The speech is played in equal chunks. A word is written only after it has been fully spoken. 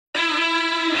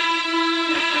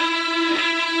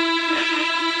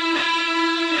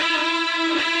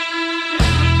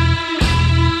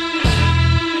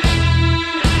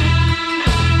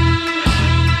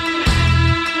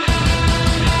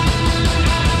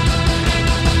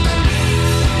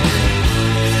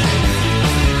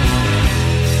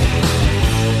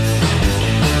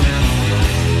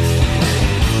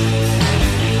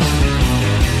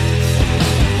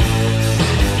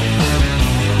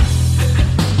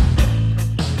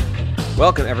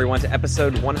Welcome, everyone, to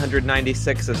episode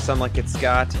 196 of Some Like It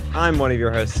Scott. I'm one of your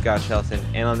hosts, Scott Shelton,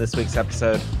 and on this week's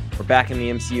episode, we're back in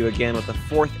the MCU again with the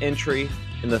fourth entry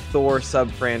in the Thor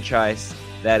sub-franchise,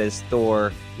 that is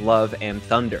Thor, Love, and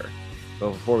Thunder.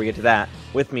 But before we get to that,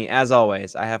 with me, as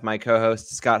always, I have my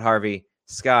co-host, Scott Harvey.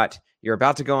 Scott, you're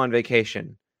about to go on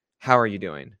vacation. How are you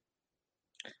doing?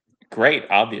 Great,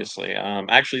 obviously.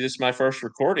 Actually, this is my first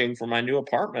recording for my new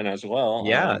apartment as well.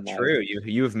 Yeah, true.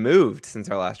 You've moved since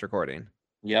our last recording.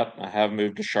 Yep, I have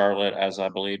moved to Charlotte, as I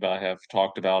believe I have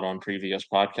talked about on previous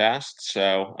podcasts.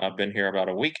 So I've been here about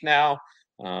a week now.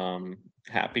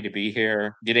 Happy to be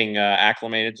here, getting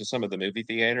acclimated to some of the movie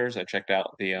theaters. I checked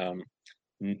out the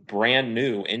brand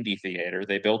new indie theater.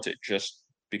 They built it just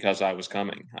because I was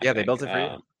coming, I Yeah, they think. built it for you.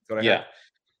 That's what I heard. Yeah,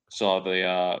 saw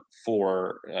the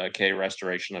 4K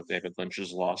restoration of David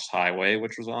Lynch's Lost Highway,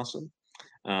 which was awesome.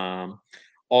 Um,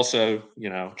 Also,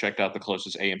 checked out the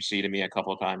closest AMC to me a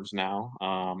couple of times now,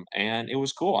 and it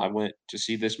was cool. I went to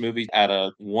see this movie at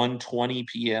a 1:20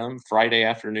 p.m. Friday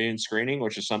afternoon screening,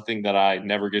 which is something that I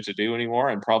never get to do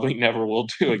anymore, and probably never will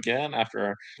do again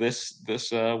after this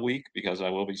week because I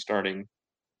will be starting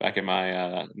back in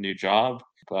my new job.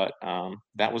 But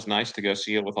that was nice to go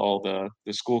see it with all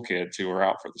the school kids who were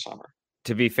out for the summer.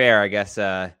 To be fair, I guess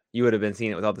you would have been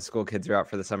seeing it with all the school kids who are out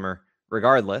for the summer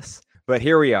regardless. But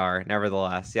here we are,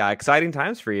 nevertheless. Yeah, exciting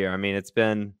times for you. I mean, it's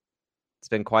been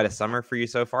quite a summer for you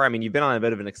so far. I mean, you've been on a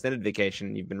bit of an extended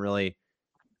vacation. You've been really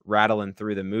rattling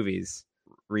through the movies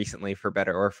recently, for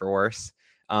better or for worse.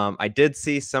 I did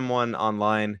see someone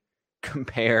online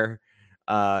compare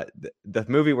the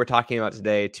movie we're talking about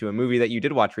today to a movie that you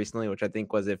did watch recently, which I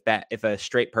think was if a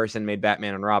straight person made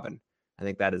Batman and Robin. I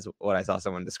think that is what I saw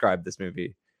someone describe this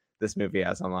movie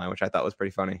as online, which I thought was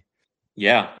pretty funny.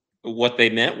 Yeah. What they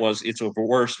meant was it's a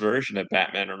worse version of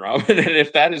Batman and Robin, and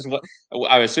if that is what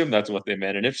I assume that's what they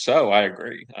meant, and if so, I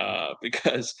agree,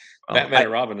 because Well, Batman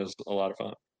and Robin is a lot of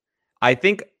fun. I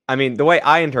think, I mean, the way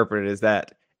I interpret it is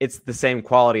that it's the same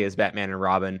quality as Batman and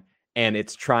Robin, and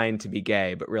it's trying to be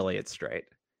gay, but really it's straight.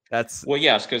 That's Well,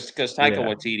 yes, because Taika yeah,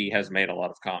 Waititi has made a lot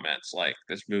of comments like,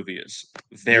 "This movie is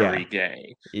yeah, very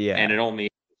gay," and yeah. it only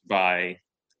by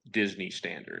Disney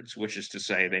standards, which is to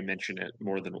say they mention it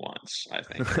more than once, I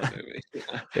think, in the movie.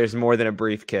 There's more than a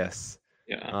brief kiss,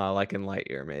 Yeah. like in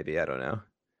Lightyear, maybe. I don't know. The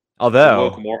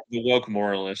Although, woke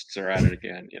moralists are at it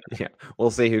again, yeah,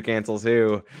 we'll see who cancels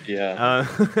who. Yeah.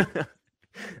 Uh,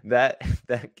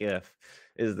 that gif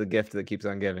is the gift that keeps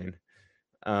on giving,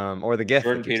 or the gift that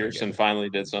Jordan keeps on Peterson giving. finally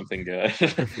did something good.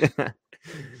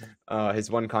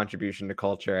 His one contribution to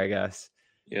culture, I guess,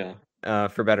 Yeah.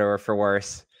 for better or for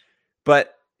worse.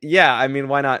 But yeah, I mean,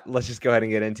 why not? Let's just go ahead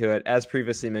and get into it. As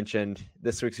previously mentioned,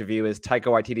 this week's review is Taika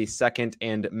Waititi's second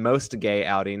and most gay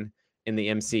outing in the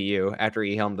MCU after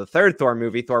he helmed the third Thor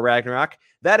movie, Thor Ragnarok.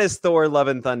 That is Thor Love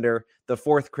and Thunder. The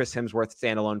fourth Chris Hemsworth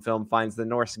standalone film finds the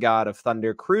Norse god of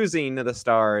thunder cruising to the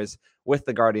stars with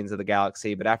the Guardians of the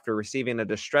Galaxy. But after receiving a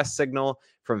distress signal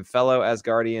from fellow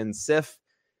Asgardian Sif,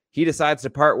 he decides to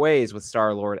part ways with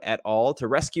Star-Lord et al. To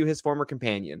rescue his former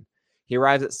companion. He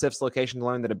arrives at Sif's location to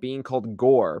learn that a being called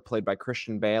Gore, played by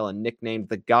Christian Bale and nicknamed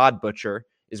the God Butcher,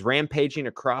 is rampaging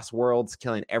across worlds,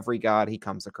 killing every god he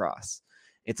comes across.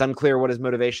 It's unclear what his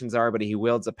motivations are, but he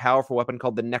wields a powerful weapon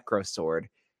called the Necro Sword,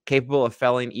 capable of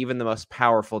felling even the most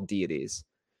powerful deities.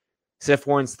 Sif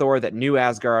warns Thor that New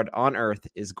Asgard on Earth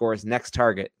is Gore's next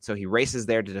target, so he races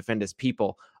there to defend his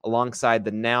people, alongside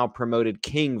the now promoted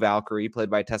King Valkyrie, played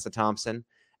by Tessa Thompson,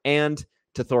 and,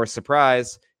 to Thor's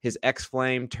surprise, his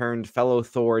ex-flame turned fellow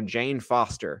Thor Jane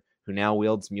Foster, who now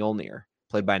wields Mjolnir,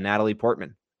 played by Natalie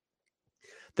Portman.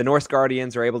 The Norse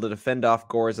Guardians are able to defend off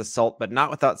Gore's assault, but not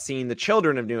without seeing the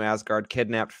children of New Asgard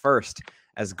kidnapped first,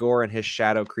 as Gore and his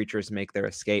shadow creatures make their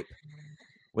escape.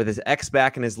 With his ex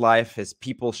back in his life, his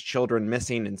people's children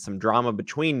missing, and some drama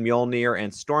between Mjolnir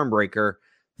and Stormbreaker,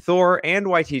 Thor and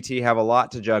Waititi have a lot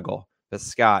to juggle. But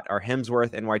Scott, are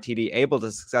Hemsworth and Waititi able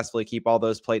to successfully keep all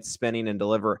those plates spinning and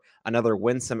deliver another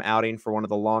winsome outing for one of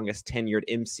the longest tenured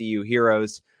MCU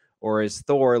heroes? Or is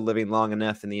Thor living long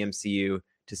enough in the MCU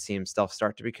to see himself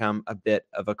start to become a bit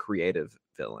of a creative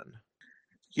villain?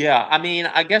 Yeah, I mean,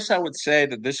 I guess I would say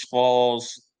that this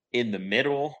falls in the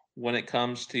middle when it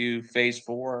comes to Phase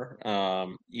 4.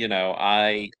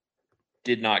 I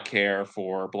did not care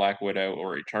for Black Widow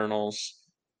or Eternals.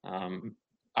 Um,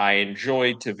 I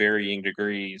enjoyed to varying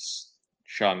degrees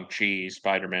Shang-Chi,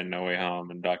 Spider-Man: No Way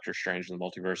Home, and Doctor Strange in the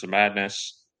Multiverse of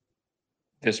Madness.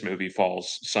 This movie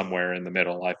falls somewhere in the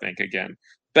middle, I think. Again,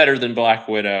 better than Black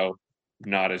Widow,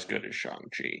 not as good as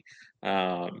Shang-Chi.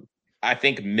 Um, I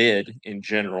think mid in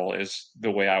general is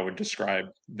the way I would describe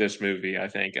this movie. I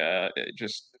think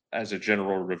just as a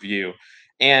general review.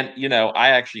 And I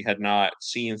actually had not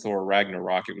seen Thor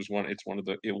Ragnarok. It was one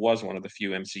of the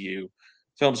few MCU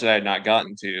films that I had not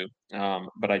gotten to.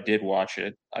 But I did watch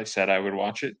it. I said I would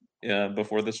watch it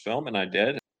before this film, and I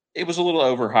did. It was a little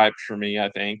overhyped for me, I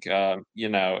think. I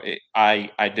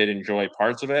did enjoy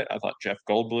parts of it. I thought Jeff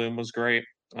Goldblum was great.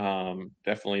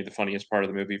 Definitely the funniest part of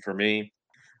the movie for me.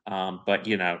 But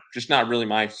just not really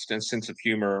my sense of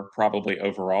humor, probably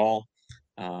overall.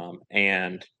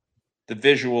 And the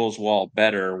visuals, while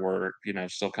better, were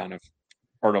still kind of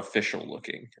artificial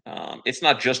looking. It's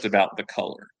not just about the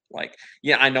color. Like,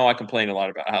 yeah, I know I complain a lot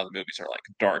about how the movies are like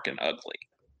dark and ugly,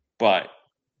 but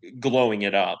glowing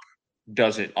it up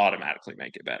doesn't automatically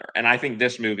make it better. And I think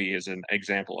this movie is an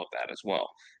example of that as well.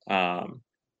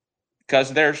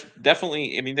 Because there's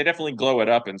definitely, I mean, they definitely glow it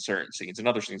up in certain scenes, and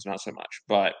other scenes not so much.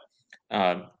 But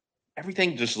um,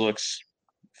 everything just looks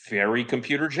very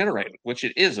computer generated, which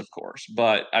it is, of course.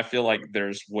 But I feel like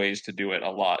there's ways to do it a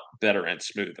lot better and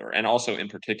smoother. And also, in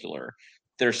particular,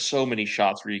 there's so many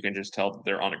shots where you can just tell that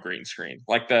they're on a green screen.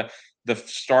 Like the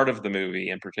start of the movie,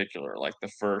 in particular, like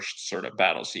the first sort of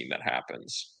battle scene that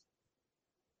happens.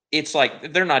 It's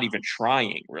like they're not even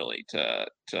trying really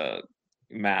to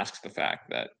mask the fact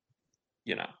that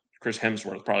you know, Chris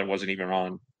Hemsworth probably wasn't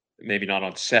even maybe not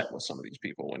on set with some of these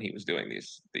people when he was doing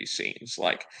these scenes.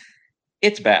 Like,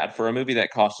 it's bad for a movie that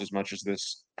cost as much as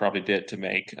this probably did to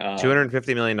make.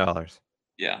 $250 million.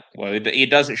 Yeah, well, it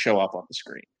doesn't show up on the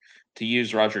screen. To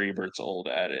use Roger Ebert's old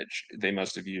adage, they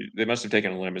must have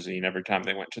taken a limousine every time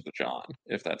they went to the John,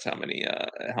 if that's how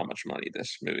much money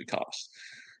this movie cost.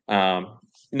 Um,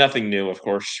 Nothing new, of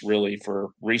course, really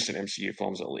for recent MCU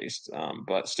films at least,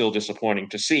 but still disappointing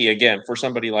to see again for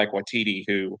somebody like Waititi,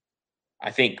 who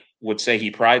I think would say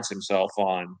he prides himself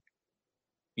on,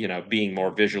 being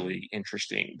more visually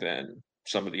interesting than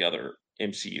some of the other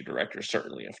MCU directors,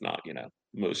 certainly, if not,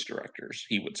 most directors.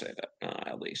 He would say that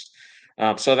at least.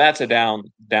 So that's a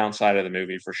downside of the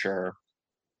movie for sure.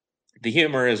 The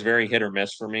humor is very hit or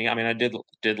miss for me. I mean, I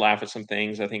did laugh at some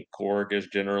things. I think Korg is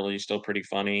generally still pretty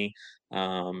funny.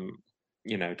 Um,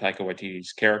 Taika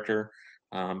Waititi's character,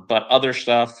 but other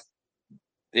stuff,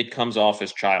 it comes off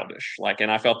as childish. Like,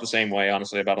 and I felt the same way,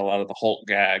 honestly, about a lot of the Hulk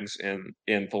gags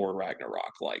in Thor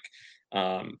Ragnarok. Like,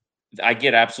 um, I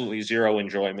get absolutely zero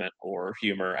enjoyment or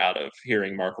humor out of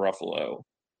hearing Mark Ruffalo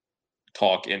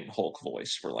talk in Hulk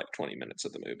voice for like 20 minutes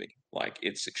of the movie. Like,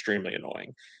 it's extremely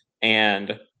annoying.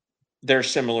 And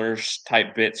there's similar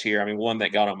type bits here. I mean, one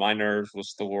that got on my nerves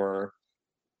was Thor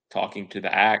talking to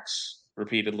the axe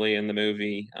repeatedly in the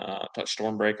movie.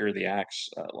 Stormbreaker, the axe,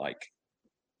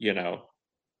 you know,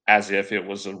 as if it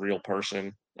was a real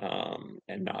person,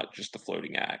 and not just a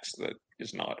floating axe that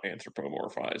is not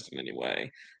anthropomorphized in any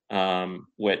way.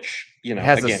 Which, It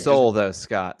has a again, just soul, though,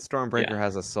 Scott. yeah, Stormbreaker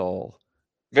has a soul.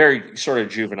 very sort of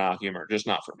juvenile humor, just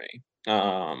not for me.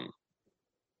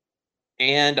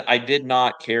 And I did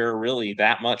not care really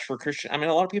that much for Christian. I mean,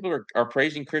 a lot of people are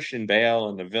praising Christian Bale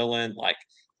and the villain. Like,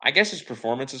 I guess his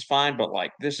performance is fine, but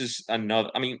like, this is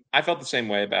another. I mean, I felt the same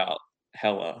way about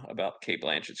Hela, about Kate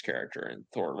Blanchett's character in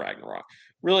Thor Ragnarok.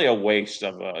 Really a waste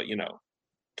of a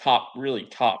really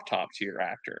top tier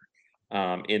actor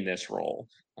in this role.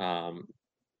 Um,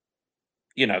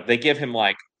 they give him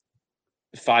like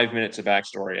 5 minutes of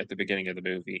backstory at the beginning of the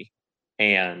movie,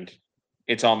 and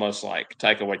it's almost like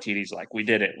Taika Waititi's like, "We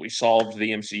did it. We solved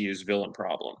the MCU's villain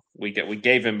problem. We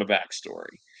gave him a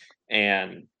backstory,"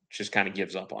 and just kind of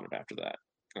gives up on it after that.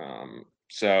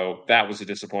 So that was a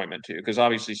disappointment too, because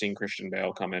obviously seeing Christian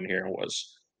Bale come in here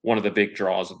was one of the big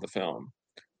draws of the film,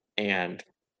 and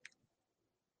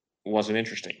wasn't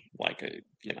interesting. Like,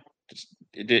 just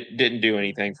didn't do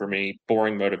anything for me.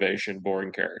 Boring motivation,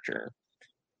 boring character.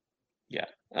 Yeah.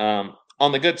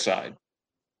 On the good side,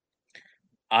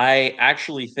 I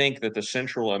actually think that the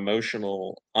central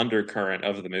emotional undercurrent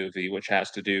of the movie, which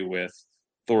has to do with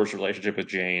Thor's relationship with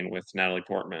Jane, with Natalie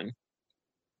Portman,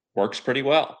 works pretty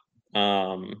well.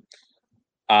 Um,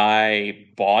 I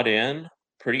bought in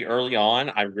pretty early on.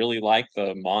 I really like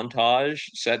the montage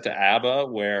set to ABBA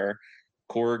where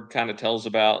Korg kind of tells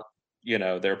about,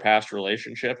 their past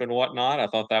relationship and whatnot. I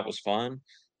thought that was fun.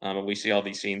 And we see all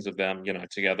these scenes of them,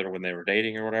 together when they were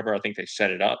dating or whatever. I think they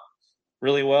set it up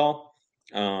really well.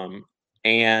 Um,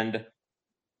 and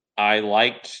I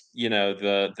liked,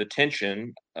 the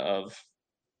tension of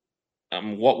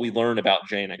what we learned about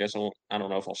Jane. I don't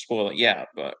know if I'll spoil it yet,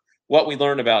 but what we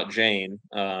learned about Jane,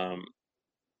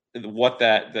 what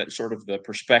that sort of the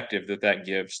perspective that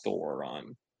gives Thor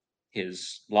on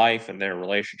his life and their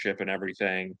relationship and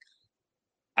everything.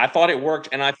 I thought it worked,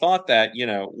 and I thought that,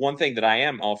 one thing that I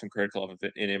am often critical of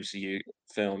in MCU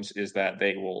films is that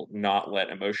they will not let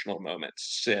emotional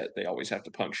moments sit. They always have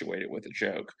to punctuate it with a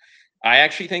joke. I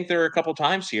actually think there are a couple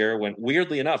times here when,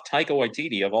 weirdly enough, Taika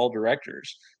Waititi, of all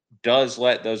directors, does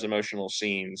let those emotional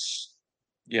scenes,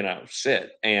 sit,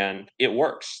 and it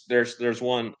works. There's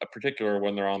one a particular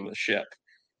when they're on the ship,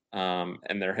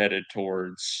 and they're headed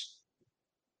towards,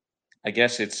 I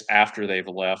guess it's after they've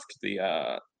left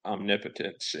the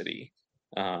omnipotent city,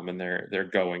 and they're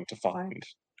going to find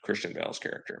Christian Bale's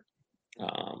character.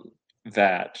 Um,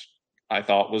 that I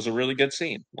thought was a really good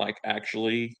scene, like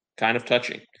actually kind of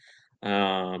touching.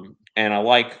 And I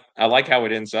like how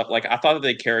it ends up. Like I thought that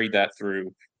they carried that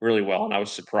through really well, and I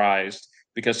was surprised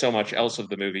because so much else of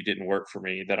the movie didn't work for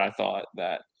me that I thought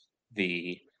that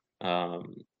the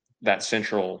um, that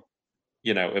central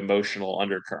emotional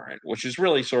undercurrent, which is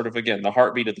really sort of, again, the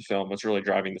heartbeat of the film, what's really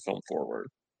driving the film forward.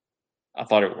 I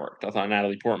thought it worked. I thought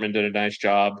Natalie Portman did a nice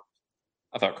job.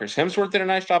 I thought Chris Hemsworth did a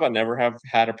nice job. I never have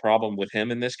had a problem with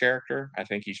him in this character. I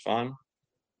think he's fun.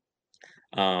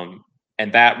 Um,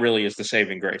 and that really is the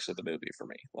saving grace of the movie for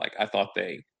me. Like I thought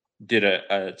they did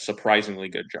a surprisingly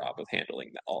good job of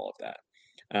handling all of that.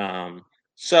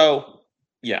 So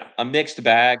yeah, a mixed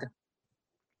bag.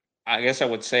 I guess I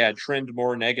would say I trend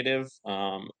more negative.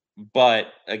 But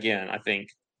again, I think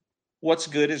what's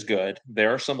good is good.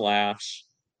 There are some laughs.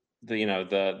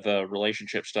 The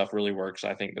relationship stuff really works,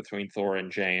 I think, between Thor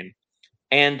and Jane,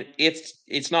 and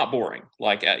it's not boring.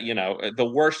 Like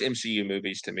the worst MCU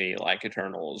movies to me, like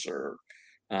Eternals or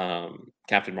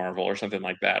Captain Marvel or something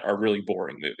like that, are really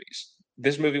boring movies.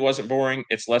 This movie wasn't boring.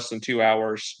 It's less than 2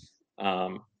 hours.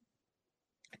 Um,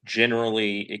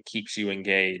 Generally, it keeps you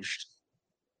engaged,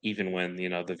 even when the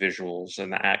visuals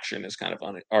and the action is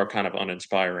are kind of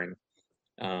uninspiring.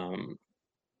 Um,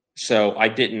 So I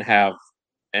didn't have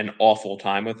an awful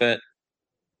time with it,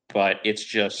 but it's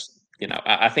just,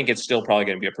 I think it's still probably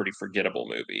going to be a pretty forgettable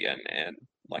movie. And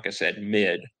like I said,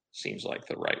 mid seems like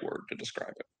the right word to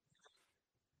describe it.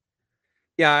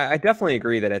 Yeah, I definitely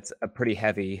agree that it's a pretty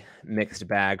heavy mixed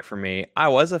bag for me. I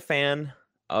was a fan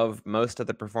of most of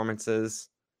the performances.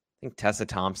 I think Tessa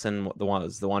Thompson,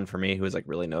 was the one for me who was like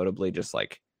really notably just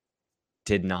like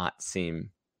did not seem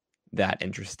that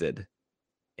interested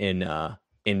in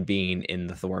being in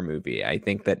the Thor movie. I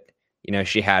think that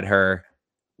she had her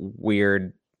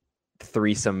weird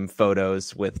threesome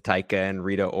photos with Taika and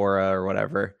Rita Ora or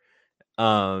whatever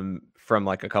from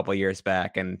like a couple years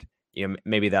back, and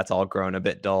maybe that's all grown a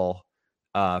bit dull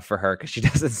for her because she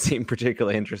doesn't seem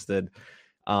particularly interested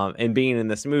in being in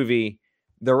this movie.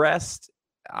 The rest,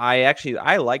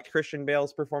 I liked Christian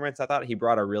Bale's performance. I thought he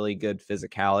brought a really good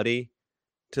physicality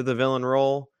to the villain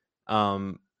role.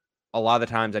 A lot of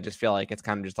the times I just feel like it's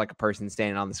kind of just like a person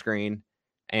standing on the screen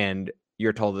and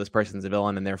you're told this person's a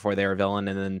villain and therefore they're a villain,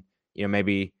 and then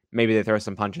maybe they throw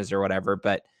some punches or whatever.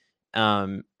 But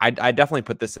I definitely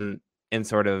put this in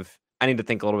sort of, I need to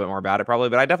think a little bit more about it probably,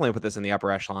 but I definitely put this in the upper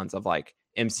echelons of like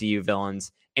MCU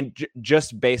villains, and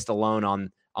just based alone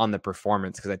on the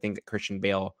performance, because I think that Christian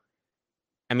Bale,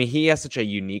 I mean, he has such a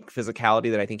unique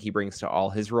physicality that I think he brings to all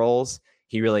his roles.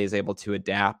 He really is able to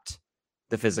adapt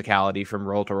the physicality from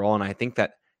role to role, and I think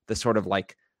that the sort of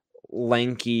like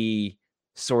lanky,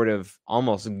 sort of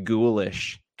almost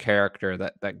ghoulish character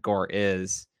that Gore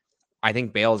is, I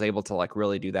think Bale is able to like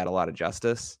really do that a lot of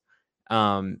justice.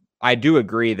 I do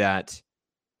agree that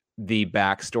the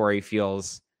backstory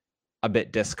feels a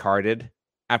bit discarded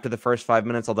after the first 5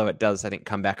 minutes, although it does, I think,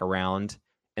 come back around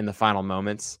in the final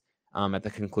moments at the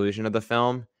conclusion of the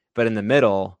film. But in the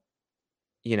middle,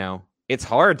 it's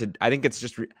hard to. I think it's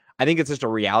just a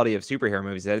reality of superhero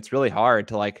movies that it's really hard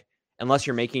to like, unless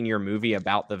you're making your movie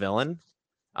about the villain,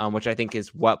 which I think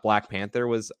is what Black Panther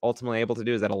was ultimately able to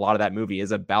do, is that a lot of that movie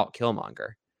is about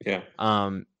Killmonger. Yeah.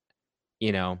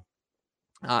 You know,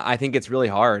 I think it's really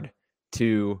hard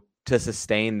to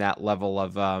sustain that level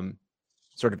of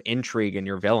sort of intrigue in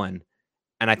your villain.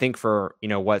 And I think for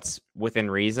what's within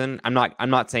reason, I'm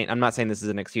not saying this is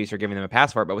an excuse for giving them a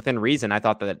pass for it, but within reason, I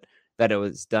thought that it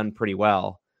was done pretty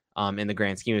well in the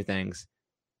grand scheme of things.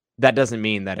 That doesn't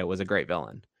mean that it was a great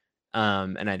villain,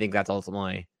 and I think that's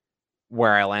ultimately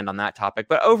where I land on that topic.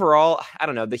 But overall, I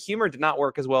don't know. The humor did not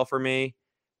work as well for me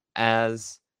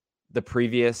as the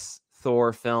previous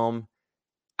Thor film.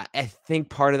 I think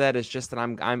part of that is just that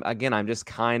I'm just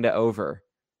kind of over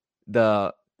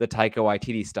the Taika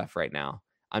Waititi stuff right now.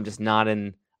 I'm not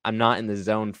in the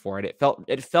zone for it.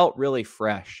 It felt really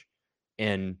fresh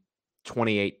in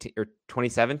 2018 or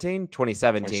 2017,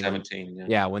 2017,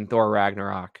 yeah, when Thor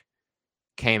Ragnarok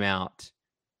came out.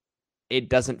 It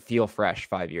doesn't feel fresh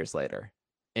 5 years later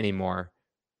anymore.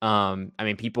 I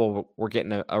mean, people were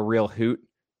getting a real hoot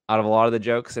out of a lot of the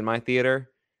jokes in my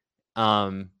theater.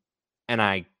 And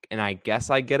I guess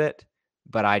I get it,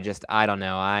 but I don't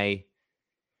know. I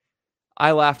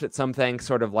laughed at some things,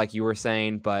 sort of like you were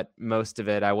saying, but most of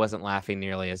it I wasn't laughing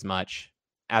nearly as much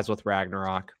as with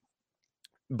Ragnarok.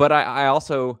 But I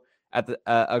also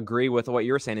agree with what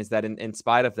you were saying, is that in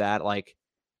spite of that, like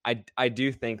I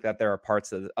do think that there are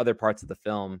other parts of the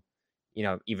film,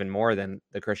 even more than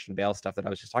the Christian Bale stuff that I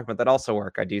was just talking about, that also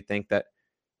work. I do think that,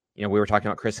 we were talking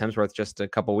about Chris Hemsworth just a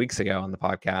couple weeks ago on the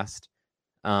podcast.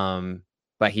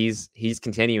 But he's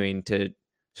continuing to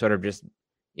sort of just,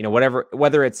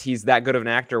 whether it's he's that good of an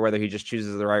actor, or whether he just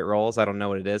chooses the right roles, I don't know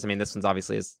what it is. I mean, this one's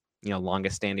obviously his,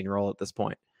 longest standing role at this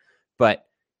point, but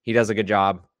he does a good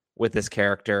job with this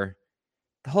character.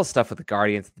 The whole stuff with the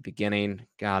Guardians at the beginning,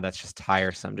 God, that's just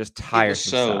tiresome. Just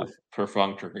tiresome so stuff.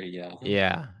 Perfunctory, yeah.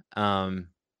 Yeah.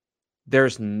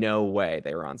 There's no way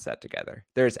they were on set together.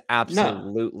 There's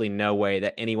absolutely no way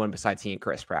that anyone besides he and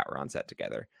Chris Pratt were on set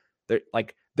together.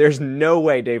 There's no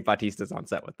way Dave Bautista's on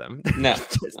set with them. No,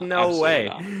 there's no way.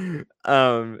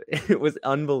 It was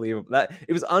unbelievable.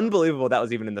 It was unbelievable that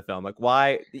was even in the film. Like,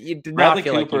 why you did not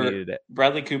feel like you needed it?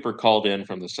 Bradley Cooper called in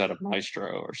from the set of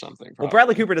Maestro or something. Probably. Well,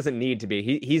 Bradley Cooper doesn't need to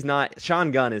be. He's not.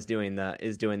 Sean Gunn is doing the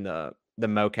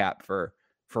mocap for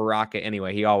Rocket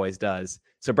anyway. He always does.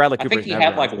 So Bradley Cooper. I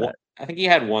think he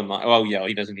had one line. Oh yeah,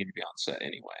 he doesn't need to be on set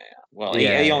anyway. Well,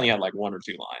 he only had like one or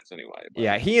two lines anyway. But.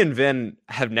 Yeah, he and Vin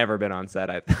have never been on set.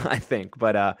 I think,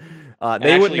 but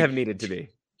they wouldn't have needed to be.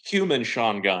 Human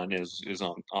Sean Gunn is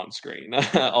on screen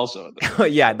also.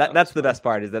 Yeah, that's the best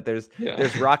part, is that there's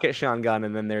Rocket Sean Gunn,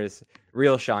 and then there's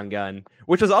real Sean Gunn,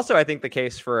 which was also, I think, the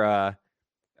case for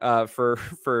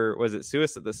was it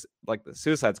the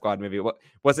Suicide Squad movie? What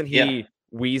wasn't he? Yeah.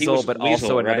 Weasel, but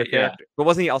also another character. Yeah. But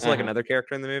wasn't he also like another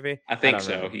character in the movie? I think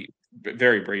so. He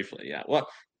very briefly, yeah. Well,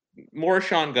 more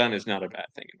Sean Gunn is not a bad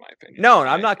thing in my opinion. No,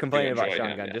 I'm not complaining about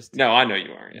Sean Gunn. Yeah. No, I know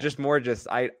you are. Yeah. Just more,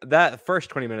 that first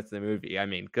 20 minutes of the movie. I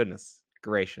mean, goodness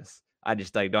gracious, I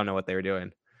just don't know what they were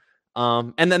doing.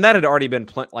 And then that had already been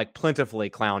plentifully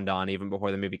clowned on even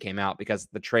before the movie came out, because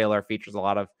the trailer features a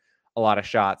lot of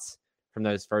shots from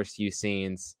those first few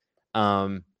scenes.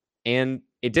 And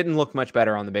it didn't look much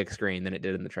better on the big screen than it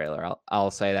did in the trailer. I'll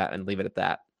say that and leave it at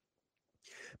that.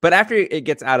 But after it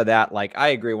gets out of that, like, I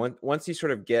agree. Once you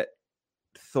sort of get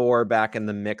Thor back in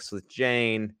the mix with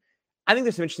Jane, I think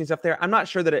there's some interesting stuff there. I'm not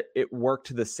sure that it worked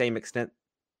to the same extent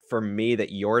for me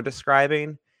that you're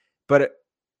describing, but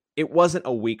it wasn't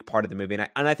a weak part of the movie.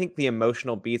 And I think the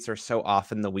emotional beats are so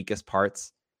often the weakest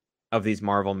parts of these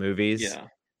Marvel movies. Yeah.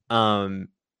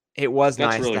 It was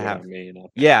That's nice really to have. What I mean,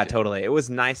 yeah, totally. It was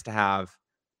nice to have,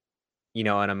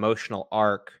 an emotional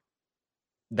arc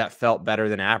that felt better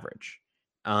than average.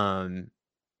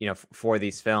 For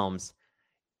these films.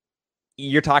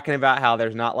 You're talking about how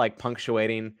there's not like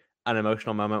punctuating an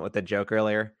emotional moment with a joke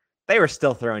earlier. They were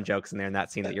still throwing jokes in there in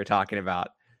that scene that you're talking about.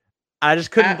 I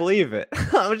just couldn't believe it.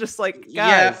 I was just like, guys,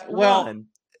 yeah, well,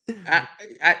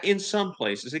 in some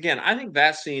places, again, I think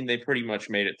that scene, they pretty much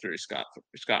made it through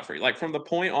scot-free. Like, from the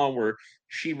point on where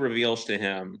she reveals to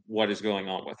him what is going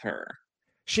on with her.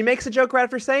 She makes a joke right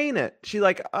after saying it. She's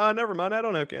like, never mind, I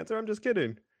don't have cancer. I'm just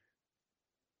kidding.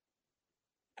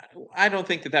 I don't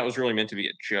think that was really meant to be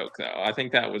a joke, though. I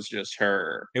think that was just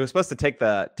her. It was supposed to take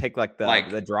the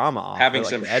drama off, having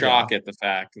some shock at the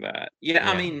fact that,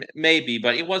 I mean, maybe,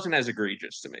 but it wasn't as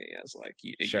egregious to me as like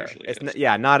it usually is.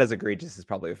 Not as egregious is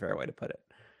probably a fair way to put it.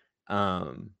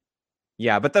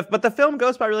 But the film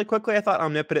goes by really quickly. I thought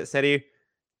Omnipotent City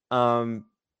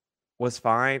was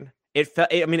fine. It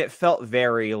felt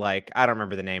very like, I don't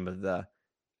remember the name of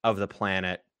the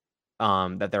planet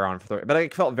that they're on, but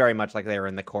it felt very much like they were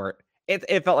in the court.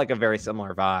 It felt like a very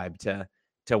similar vibe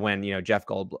to when Jeff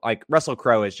Goldblum, like Russell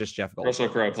Crowe is just Jeff Goldblum. Russell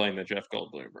Crowe playing the Jeff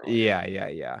Goldblum role.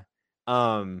 Yeah.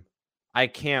 I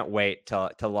can't wait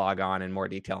to log on in more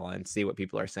detail and see what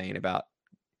people are saying about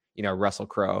Russell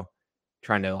Crowe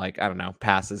trying to, like, I don't know,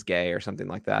 pass as gay or something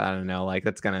like that. I don't know, like,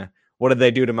 that's gonna, what did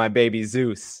they do to my baby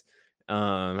Zeus?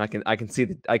 I can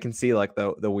see like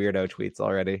the weirdo tweets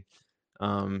already.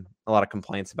 A lot of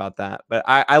complaints about that, but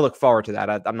I look forward to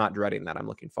that. I'm not dreading that. I'm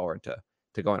looking forward to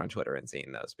going on Twitter and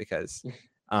seeing those, because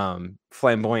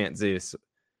flamboyant Zeus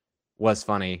was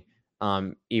funny,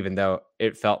 even though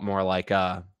it felt more like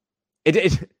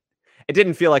it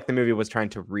didn't feel like the movie was trying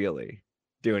to really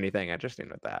do anything interesting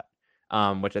with that,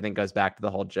 which I think goes back to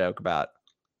the whole joke about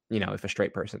if a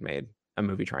straight person made a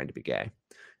movie trying to be gay.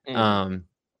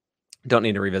 Don't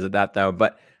need to revisit that though,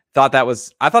 but I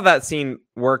thought that scene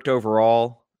worked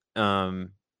overall.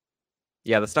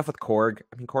 Yeah, the stuff with Korg.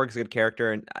 I mean, Korg's a good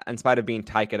character, and in spite of being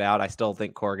Taika'd out, I still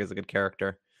think Korg is a good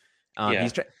character. Yeah.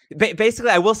 He's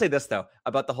basically. I will say this though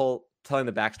about the whole telling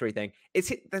the backstory thing.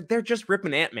 They're just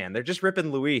ripping Ant-Man. They're just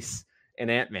ripping Luis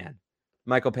and Ant-Man,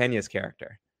 Michael Pena's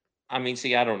character. I mean,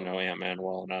 see, I don't know Ant-Man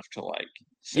well enough to like You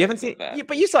say haven't seen, that.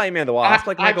 but you saw Ant-Man and the Wasp.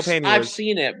 Like Michael Pena I've was.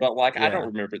 seen it, but like I Yeah. don't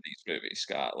remember these movies,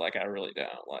 Scott. Like I really don't.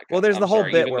 Like Well, there's I'm the whole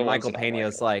sorry, bit even where the ones Michael that I like.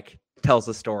 Pena's like tells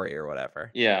a story or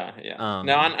whatever. Yeah, yeah.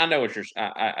 No, I know what you're.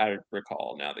 I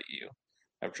recall now that you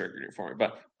have triggered it for me.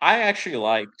 But I actually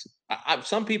liked.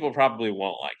 Some people probably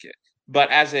won't like it, but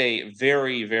as a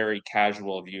very very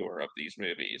casual viewer of these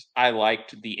movies, I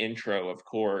liked the intro of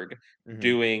Korg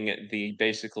doing the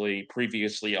basically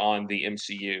previously on the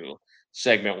MCU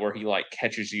segment where he like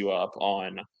catches you up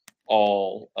on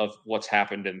all of what's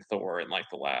happened in Thor in like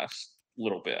the last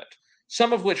little bit,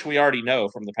 some of which we already know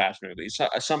from the past movies.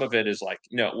 Some of it is like,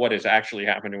 no, what has actually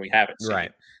happened and we haven't seen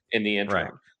Right. in the Right.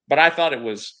 interim. But I thought it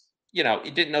was,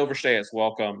 it didn't overstay its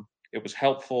welcome. It was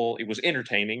helpful. It was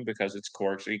entertaining because it's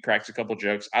Cork, so he cracks a couple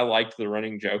jokes. I liked the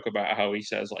running joke about how he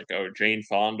says like, "Oh, Jane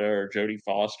Fonda or Jodie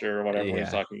Foster" or whatever when he's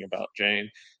Yeah. talking about Jane.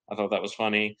 I thought that was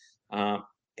funny.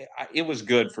 It was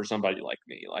good for somebody like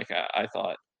me. Like I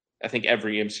think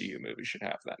every MCU movie should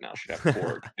have that now. Should have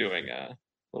Korg doing a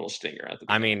little stinger at the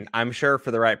I beginning. mean, I'm sure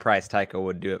for the right price, Taika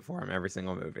would do it for him every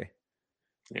single movie.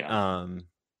 Yeah.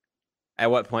 At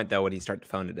what point though would he start to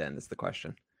phone it in? Is the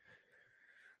question.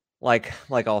 Like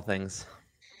all things,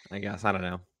 I guess. I don't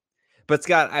know. But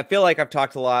Scott, I feel like I've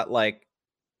talked a lot. Like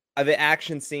the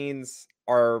action scenes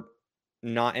are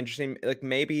not interesting. Like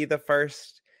maybe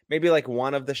like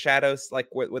one of the shadows, like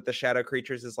with the shadow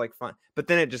creatures, is like fun. But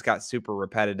then it just got super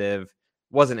repetitive.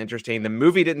 Wasn't interesting. The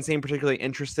movie didn't seem particularly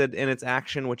interested in its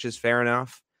action, which is fair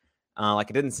enough.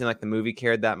 Like it didn't seem like the movie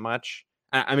cared that much.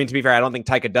 I mean, to be fair, I don't think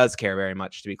Taika does care very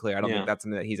much. To be clear, I don't think that's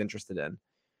something that he's interested in.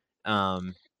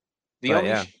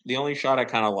 The only shot I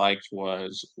kind of liked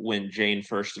was when Jane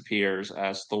first appears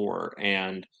as Thor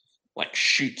and like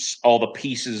shoots all the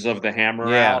pieces of the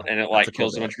hammer out, and it like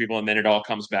kills a bunch of people, and then it all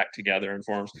comes back together and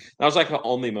forms. That was like the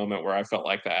only moment where I felt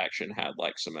like the action had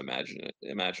like some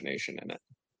imagination in it.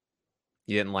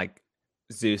 You didn't like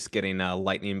Zeus getting a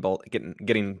lightning bolt,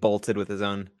 getting bolted with his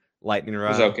own lightning rod.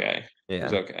 It was okay. Yeah. It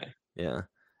was okay. Yeah.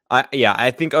 I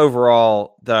think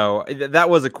overall though that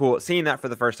was a cool seeing that for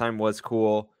the first time was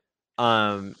cool.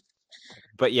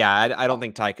 But yeah, I don't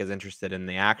think Taika is interested in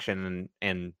the action,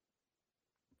 and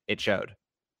it showed.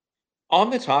 On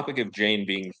the topic of Jane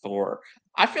being Thor,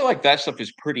 I feel like that stuff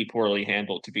is pretty poorly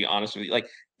handled, to be honest with you. Like,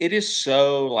 it is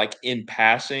so like in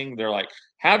passing. They're like,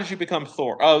 "How did you become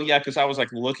Thor?" Oh yeah, because I was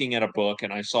like looking at a book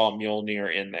and I saw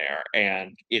Mjolnir in there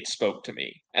and it spoke to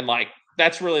me. And like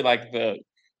that's really like the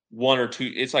one or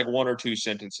two. It's like one or two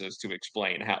sentences to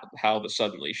explain how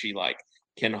suddenly she like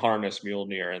can harness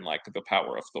Mjolnir and like the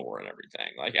power of Thor and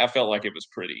everything. Like I felt like it was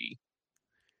pretty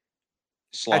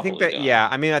I think sloppily that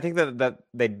done. I mean I think that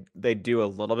they do a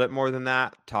little bit more than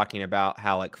that, talking about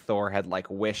how like Thor had like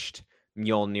wished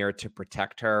Mjolnir to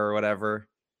protect her or whatever.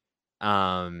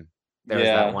 There's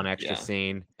that one extra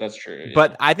scene. That's true. Yeah.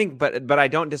 But I think but I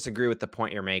don't disagree with the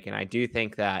point you're making. I do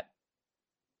think that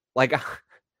like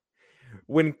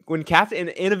when Captain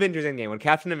in Avengers Endgame, when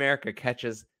Captain America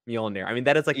catches Mjolnir, I mean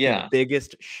that is like the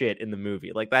biggest shit in the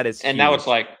movie. Like that is and huge. Now it's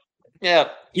like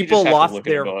people lost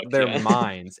their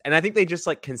minds, and I think they just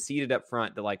like conceded up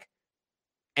front to like,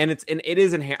 and it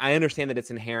is inherent. I understand that it's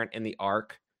inherent in the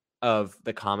arc of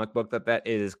the comic book that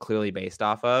is clearly based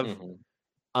off of.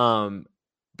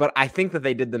 But I think that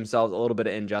they did themselves a little bit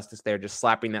of injustice there, just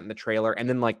slapping that in the trailer and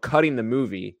then like cutting the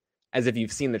movie as if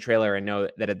you've seen the trailer and know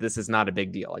that this is not a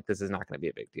big deal. Like this is not going to be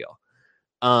a big deal.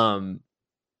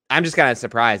 I'm just kind of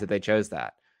surprised that they chose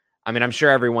that. I mean, I'm sure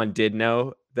everyone did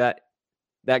know that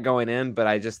going in, but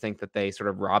I just think that they sort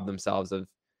of robbed themselves of,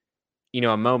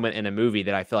 a moment in a movie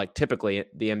that I feel like typically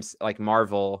like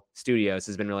Marvel Studios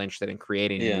has been really interested in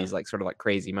creating these like sort of like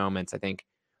crazy moments. I think,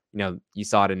 you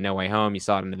saw it in No Way Home, you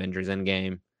saw it in Avengers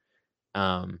Endgame.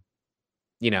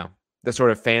 The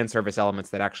sort of fan service elements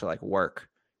that actually like work,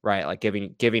 right? Like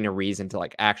giving a reason to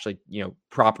like actually,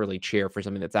 properly cheer for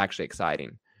something that's actually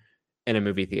exciting in a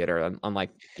movie theater,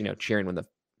 unlike, cheering when the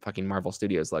fucking Marvel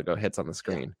Studios logo hits on the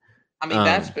screen. I mean,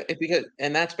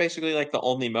 that's basically like the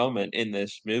only moment in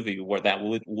this movie where that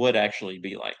would actually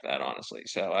be like that, honestly.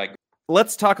 So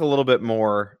let's talk a little bit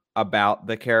more about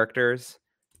the characters.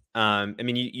 I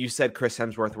mean, you said Chris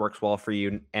Hemsworth works well for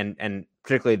you, and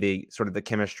particularly the sort of the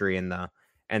chemistry and the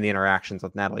interactions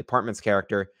with Natalie Portman's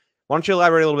character. Why don't you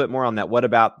elaborate a little bit more on that? What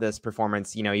about this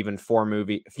performance? Even 4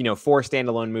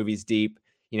 standalone movies deep.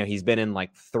 he's been in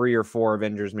like 3 or 4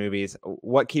 Avengers movies.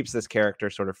 What keeps this character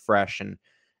sort of fresh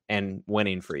and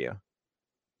winning for you?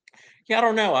 Yeah, I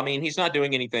don't know. I mean, he's not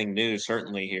doing anything new,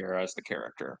 certainly here as the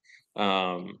character.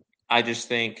 Um, I just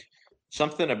think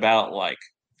something about like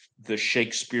the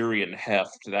Shakespearean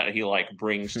heft that he like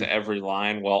brings to every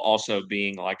line while also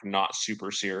being like not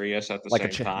super serious at the Like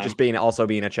same time. just being also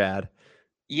being a Chad.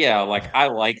 Yeah, like I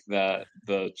like the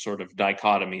sort of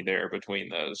dichotomy there between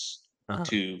those Uh-huh.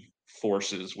 two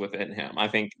forces within him. I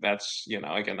think that's,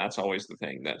 again, that's always the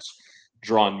thing that's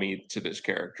drawn me to this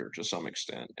character to some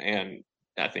extent. And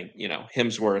I think,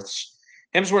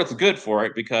 Hemsworth's good for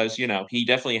it because, he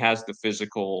definitely has the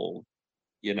physical,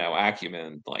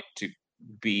 acumen like to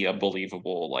be a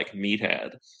believable like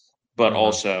meathead. But Uh-huh.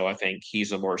 also I think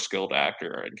he's a more skilled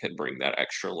actor and can bring that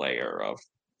extra layer of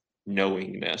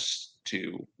knowingness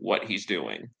to what he's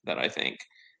doing that I think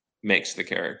makes the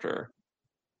character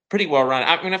pretty well run.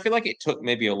 I mean, I feel like it took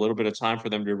maybe a little bit of time for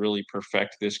them to really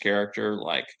perfect this character.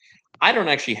 Like, I don't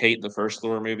actually hate the first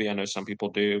Thor movie. I know some people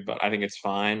do, but I think it's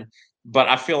fine. But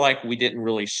I feel like we didn't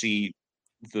really see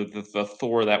the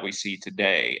Thor that we see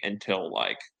today until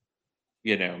like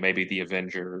maybe the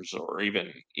Avengers or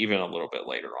even a little bit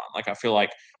later on. Like I feel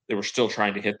like they were still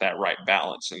trying to hit that right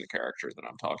balance in the character that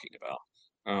I'm talking about.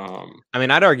 I mean,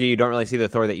 I'd argue you don't really see the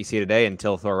Thor that you see today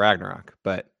until Thor Ragnarok,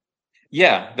 but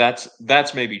Yeah,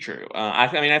 that's maybe true.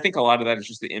 I mean, I think a lot of that is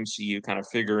just the MCU kind of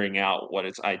figuring out what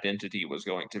its identity was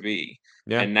going to be,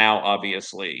 yeah. and now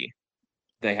obviously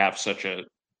they have such a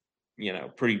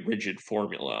pretty rigid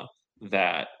formula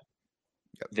that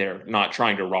they're not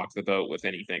trying to rock the boat with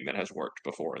anything that has worked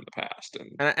before in the past. And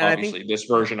And I think obviously, this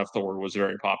yeah. version of Thor was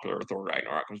very popular. Thor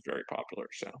Ragnarok was very popular.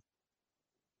 So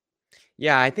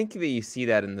Yeah, I think that you see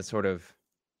that in the sort of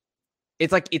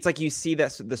it's like you see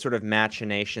that the sort of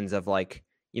machinations of like,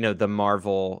 the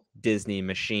Marvel Disney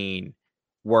machine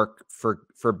work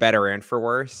for better and for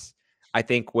worse. I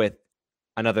think with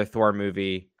another Thor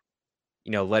movie,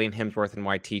 letting Hemsworth and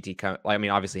YTT come. I mean,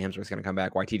 obviously Hemsworth's going to come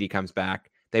back. YTT comes back.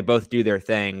 They both do their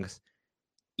things.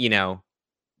 You know,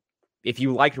 if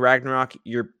you liked Ragnarok,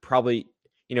 you're probably,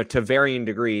 to varying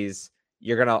degrees,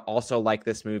 you're gonna also like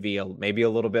this movie maybe a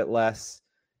little bit less,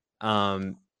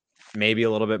 maybe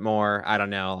a little bit more. I don't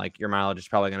know. Like your mileage is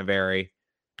probably gonna vary,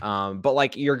 but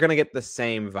like you're gonna get the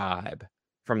same vibe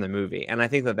from the movie, and I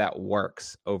think that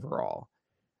works overall.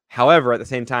 However, at the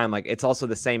same time, like it's also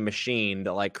the same machine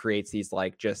that like creates these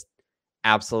like just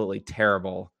absolutely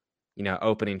terrible,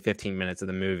 opening 15 minutes of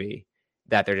the movie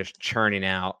that they're just churning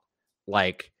out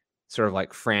like sort of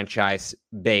like franchise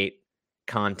bait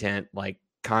content, like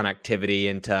connectivity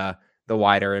into the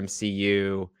wider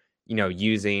MCU,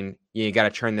 using you got to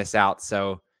churn this out.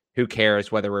 So who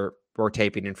cares whether we're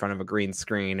taping in front of a green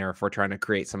screen or if we're trying to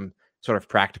create some sort of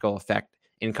practical effect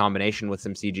in combination with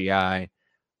some CGI.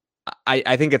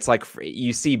 I think it's like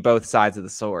you see both sides of the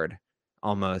sword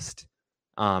almost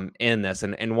in this,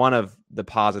 and one of the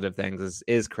positive things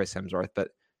is Chris Hemsworth, but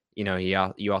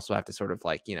you also have to sort of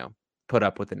like put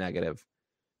up with the negative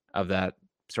of that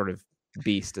sort of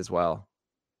beast as well.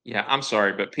 yeah, I'm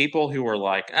sorry, but people who are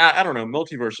like, I don't know,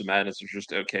 Multiverse of Madness is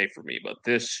just okay for me, but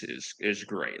this is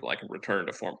great, like a return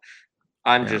to form.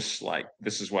 I'm Yeah. just like,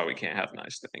 this is why we can't have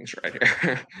nice things right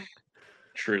here.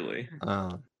 Truly.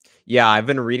 Yeah, I've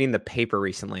been reading the paper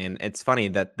recently, and it's funny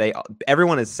that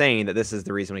everyone is saying that this is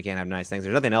the reason we can't have nice things.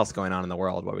 There's nothing else going on in the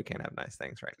world why we can't have nice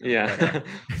things right now. But Yeah.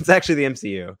 it's actually the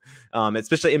MCU,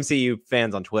 especially MCU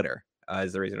fans on Twitter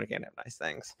is the reason we can't have nice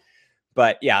things.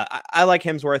 But yeah, I like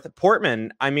Hemsworth.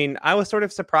 Portman, I mean, I was sort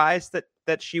of surprised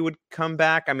that she would come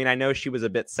back. I mean, I know she was a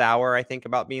bit sour, I think,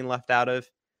 about being left out of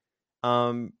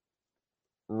um,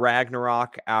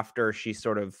 Ragnarok after she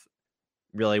sort of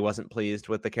really wasn't pleased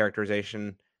with the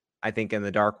characterization, I think, in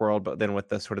the Dark World, but then with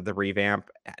the sort of the revamp,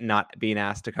 not being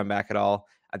asked to come back at all,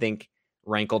 I think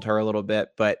rankled her a little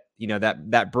bit. But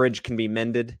that bridge can be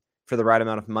mended for the right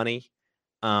amount of money.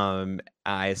 I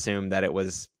assume that it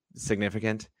was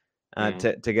significant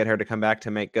to get her to come back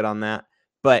to make good on that.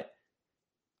 But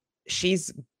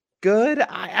she's good.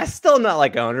 I still not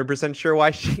like 100% sure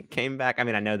why she came back. I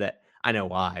mean, I know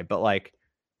why, but like,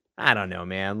 I don't know,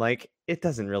 man. Like, it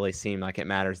doesn't really seem like it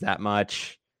matters that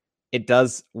much. It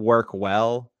does work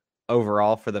well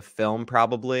overall for the film,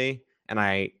 probably, and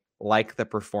I like the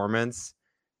performance,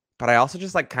 but I also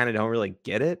just like kind of don't really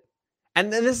get it.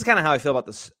 And then this is kind of how I feel about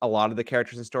this. A lot of the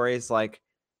characters and stories, like,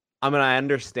 I mean, I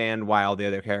understand why all the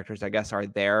other characters, I guess, are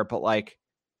there, but like,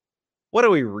 what are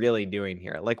we really doing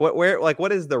here? Like,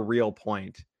 what is the real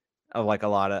point of like a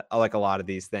lot of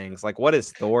these things? Like, what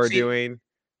is Thor See, doing?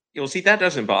 You'll see that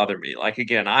doesn't bother me. Like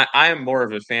again, I am more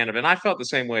of a fan of, and I felt the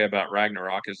same way about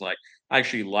Ragnarok. Is like I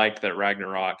actually liked that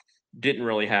Ragnarok didn't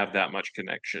really have that much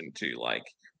connection to like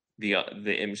the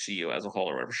MCU as a whole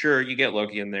or whatever. Sure, you get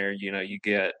Loki in there, you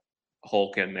get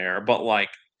Hulk in there, but like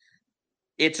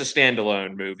it's a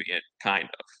standalone movie, it kind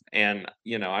of. And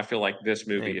I feel like this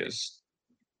movie Maybe. is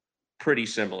pretty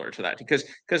similar to that because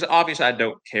obviously I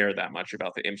don't care that much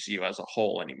about the MCU as a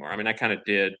whole anymore. I mean, I kind of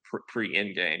did pre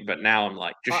Endgame, but now I'm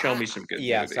like, just show me some good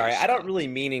Yeah, sorry. movies. I don't really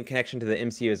mean in connection to the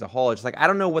MCU as a whole. It's like I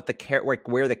don't know what like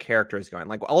where the character is going.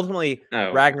 Like ultimately, Oh,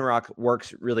 okay. Ragnarok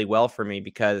works really well for me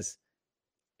because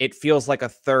it feels like a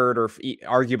third or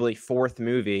arguably fourth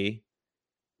movie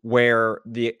where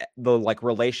the like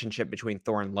relationship between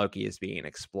Thor and Loki is being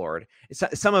explored.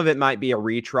 Some of it might be a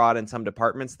retrod in some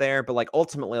departments there, but like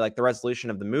ultimately, like the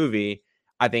resolution of the movie,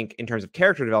 I think in terms of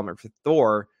character development for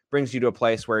Thor brings you to a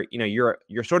place where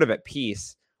you're sort of at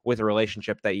peace with the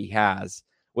relationship that he has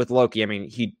with Loki. I mean,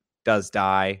 he does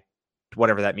die,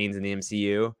 whatever that means in the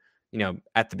MCU.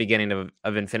 At the beginning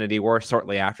of Infinity War,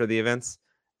 shortly after the events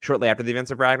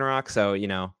of Ragnarok. So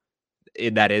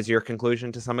that is your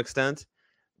conclusion to some extent.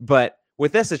 But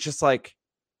with this, it's just like,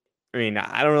 I mean,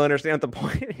 I don't really understand what the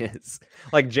point is.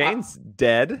 Like, I, Jane's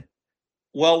dead.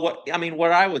 well,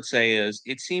 what I would say is,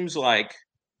 it seems like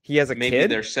He has a maybe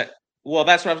kid. they're set. Well,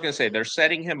 that's what I was gonna say. They're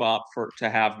setting him up to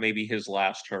have maybe his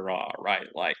last hurrah, right?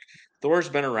 Like Thor's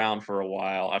been around for a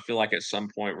while. I feel like at some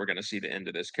point we're gonna see the end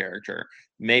of this character.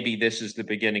 Maybe this is the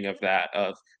beginning of that.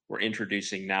 Of we're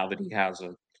introducing now that he has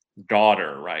a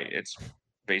daughter, right? It's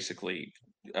basically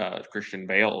Christian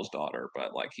Bale's daughter,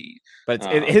 but like he, But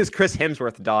it um, is Chris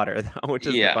Hemsworth's daughter, though, which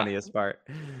is the yeah, funniest part.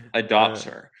 adopts Uh,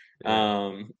 her.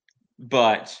 yeah.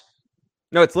 But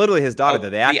No, it's literally his daughter, oh, though.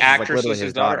 The the actress is like actress literally is his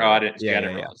his daughter? Oh, I daughter. didn't see, Yeah, I yeah,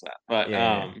 didn't yeah. realize that. But,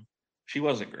 Yeah, yeah. she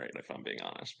wasn't great, if I'm being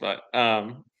honest. But,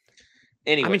 I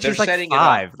anyway, mean, they're she's like setting it up.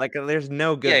 5. Like, there's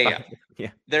no Yeah, good yeah. fight.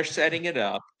 Yeah. They're setting it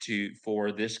up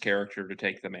for this character to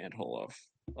take the mantle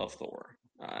of Thor,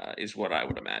 is what I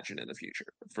would imagine in the future,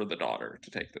 for the daughter to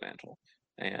take the mantle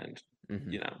and, Hmm.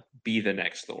 be the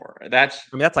next Thor. That's,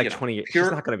 I mean, that's like 20 years. She's not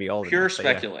pure going to be old pure enough, but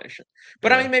yeah. speculation.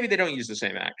 But I Yeah. mean, maybe they don't use the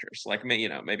same actress. Like, maybe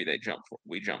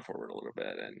we jump forward a little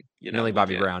bit and, Millie we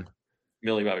Bobby get Brown.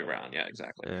 Millie Bobby Brown. Yeah,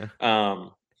 exactly. Yeah.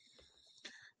 Um,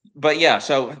 but yeah,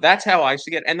 so that's how I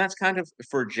see it, and that's kind of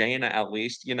for Jaina at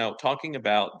least. Talking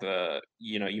about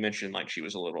you mentioned like she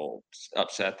was a little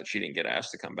upset that she didn't get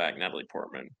asked to come back. Natalie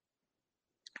Portman.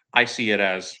 I see it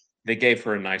as they gave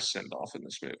her a nice send off in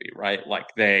this movie, right? Like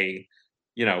they,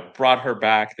 brought her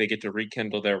back. They get to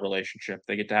rekindle their relationship.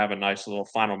 They get to have a nice little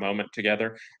final moment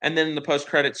together. And then in the post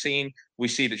credit scene, we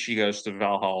see that she goes to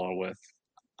Valhalla with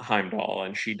Heimdall,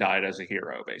 and she died as a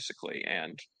hero, basically.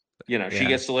 And she Yeah.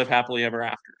 gets to live happily ever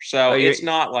after. So Oh, it's you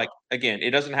not like, again,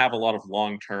 it doesn't have a lot of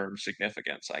long term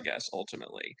significance, I guess,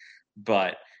 ultimately.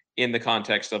 But in the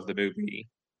context of the movie,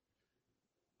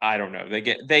 I don't know.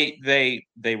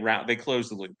 They close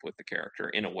the loop with the character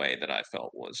in a way that I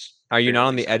felt was Are you not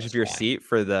on fairly the edge of your satisfying. seat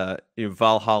for the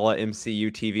Valhalla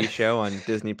MCU TV show on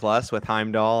Disney Plus with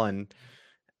Heimdall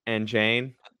and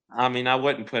Jane? I mean, I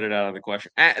wouldn't put it out of the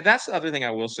question. That's the other thing I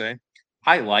will say.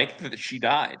 I like that she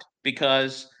died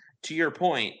because, to your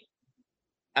point,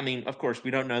 I mean, of course, we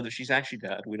don't know that she's actually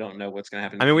dead. We don't know what's going to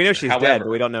happen in I the mean, we know future. she's dead, but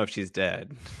we However, don't know if she's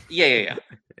dead. yeah, yeah, yeah.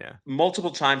 Yeah.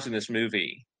 Multiple times in this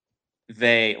movie,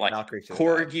 they like Valkyrie should have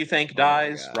died. Korg, you think Oh my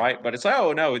dies, god. right? But it's like,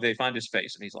 oh no, they find his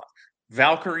face and he's like,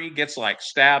 Valkyrie gets like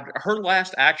stabbed. Her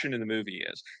last action in the movie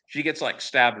is she gets like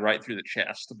stabbed right through the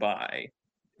chest by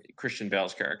Christian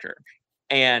Bale's character.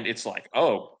 And it's like,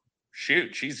 oh,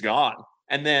 shoot, she's gone.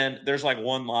 And then there's like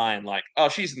one line like, oh,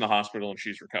 she's in the hospital and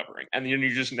she's recovering. And then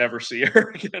you just never see her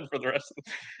again for the rest of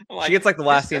the I'm She like, gets like the this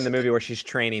last scene in the doesn't movie where she's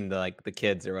training the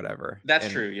kids or whatever. that's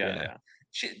And true, yeah, yeah. yeah.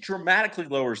 She dramatically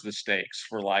lowers the stakes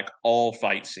for like all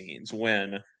fight scenes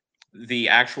when the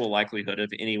actual likelihood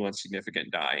of anyone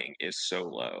significant dying is so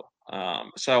low.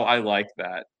 So I like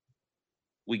that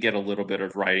we get a little bit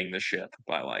of righting the ship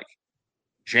by like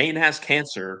Jane has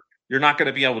cancer. You're not going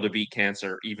to be able to beat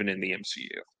cancer even in the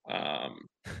MCU,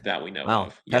 that we know Wow,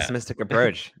 of yet. pessimistic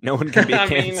approach. No one can beat I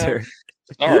mean, cancer.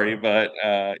 sorry, but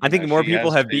I think more she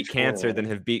people has have beat stage four or cancer than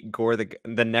whatever. have beat Gore the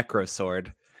Necro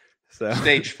Sword. So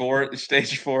Stage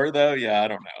four though, yeah, I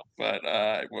don't know, but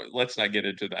let's not get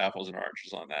into the apples and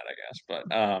oranges on that, I guess. But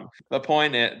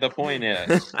the point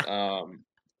is,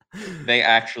 they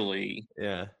actually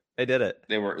yeah, they did it.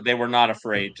 they were not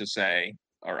afraid to say,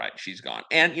 all right, she's gone.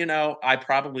 And I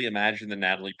probably imagine that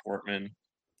Natalie Portman,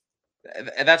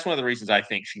 and that's one of the reasons I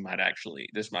think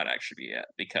this might actually be it,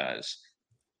 because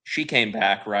she came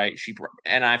back, right?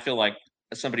 And I feel like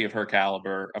somebody of her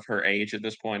caliber, of her age at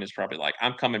this point, is probably like,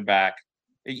 I'm coming back.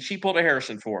 She pulled a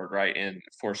Harrison Ford, right, in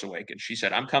Force Awakens. She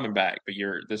said, I'm coming back, but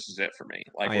this is it for me.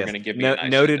 Oh Like, we're yes, gonna give me a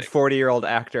nice noted ending. 40-year-old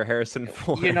actor Harrison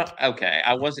Ford. Okay,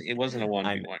 it wasn't a one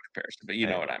I v know. one comparison, but you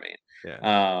know what I mean.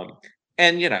 Yeah.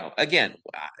 And again,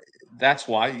 that's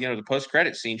why the post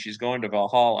credit scene, she's going to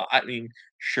Valhalla. I mean,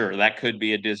 sure, that could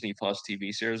be a Disney Plus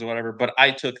TV series or whatever, but I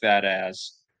took that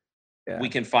as Yeah. we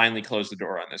can finally close the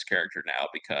door on this character now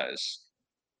because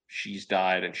she's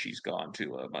died and she's gone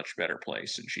to a much better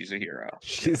place and she's a hero.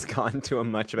 She's gone to a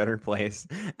much better place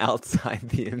outside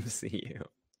the MCU.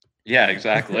 Yeah,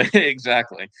 exactly.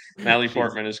 Exactly. Natalie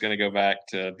Portman is going to go back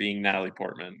to being Natalie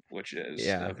Portman, which is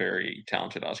a very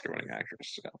talented Oscar-winning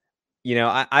actress. So.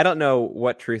 I don't know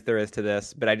what truth there is to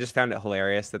this, but I just found it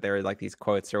hilarious that there were like these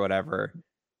quotes or whatever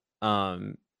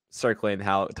circling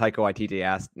how Taika Waititi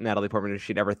asked Natalie Portman if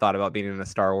she'd ever thought about being in a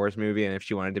Star Wars movie and if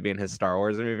she wanted to be in his Star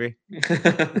Wars movie.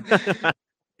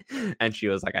 And she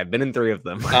was like, I've been in 3 of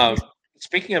them.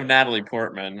 Speaking of Natalie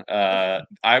Portman,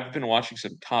 I've been watching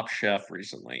some Top Chef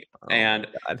recently, and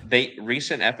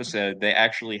recent episode they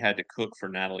actually had to cook for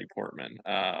Natalie Portman,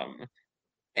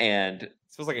 and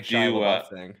this was like a Shia LaBeouf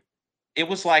thing. It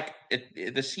was like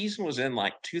the season was in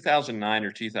like 2009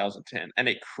 or 2010, and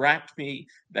it cracked me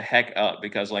the heck up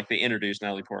because like they introduced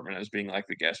Natalie Portman as being like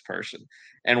the guest person,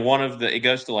 and it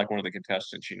goes to like one of the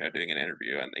contestants, doing an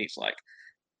interview, and he's like,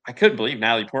 I couldn't believe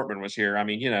Natalie Portman was here. I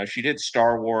mean, she did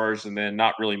Star Wars and then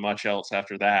not really much else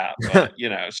after that. But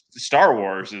Star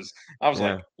Wars is. I was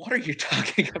like, what are you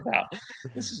talking about?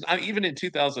 This is even in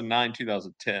 2009,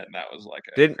 2010. That was like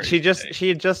didn't she just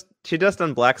she just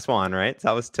done Black Swan, right? So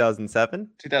that was 2007.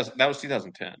 2000. That was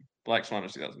 2010. Black Swan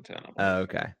was 2010. Oh,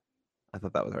 okay. I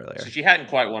thought that was earlier. So she hadn't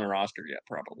quite won her Oscar yet,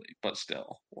 probably, but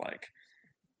still, like,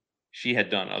 she had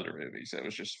done other movies. It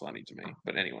was just funny to me.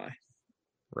 But anyway,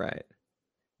 right.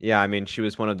 Yeah, I mean, she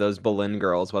was one of those Boleyn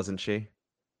girls, wasn't she?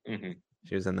 Mm-hmm.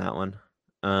 She was in that one.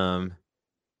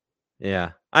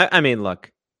 Yeah. I mean,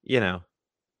 look,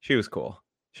 she was cool.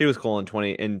 She was cool in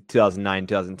 2009,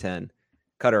 2010.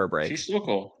 Cut her a break. She's still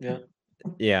cool. Yeah.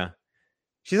 Yeah.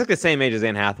 She's like the same age as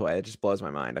Anne Hathaway. It just blows my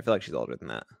mind. I feel like she's older than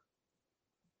that.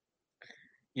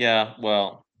 Yeah,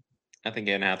 well, I think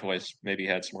Anne Hathaway's maybe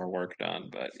had some more work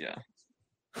done, but yeah.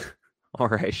 All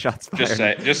right, shots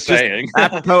fired. Just saying.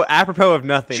 apropos of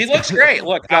nothing. She looks great.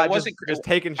 Look, I wasn't just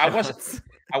taking shots.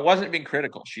 I wasn't being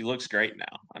critical. She looks great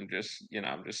now. I'm just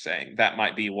saying that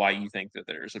might be why you think that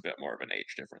there's a bit more of an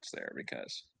age difference there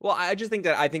because. Well, I just think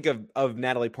that I think of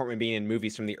Natalie Portman being in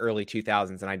movies from the early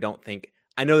 2000s, and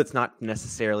I know it's not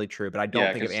necessarily true, but I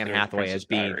don't think of Anne Hathaway as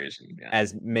being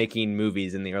as making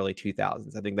movies in the early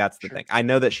 2000s. I think that's the thing. I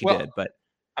know that she did, but.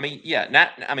 I mean, yeah,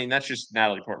 that's just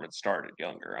Natalie Portman started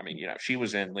younger. I mean, she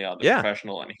was in Leon the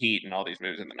Professional and Heat and all these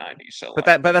movies in the 90s. So,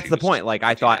 but that's the point. Like,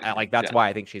 I thought, like, that's why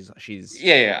I think she's.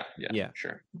 Yeah,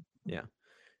 sure. Yeah.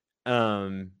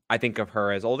 I think of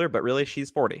her as older, but really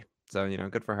she's 40. So,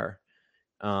 good for her.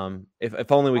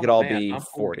 If only we could all be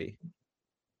 40.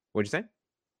 What'd you say?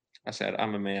 I said,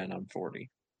 I'm a man. I'm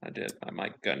 40. I did my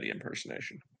Mike Gundy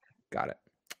impersonation. Got it.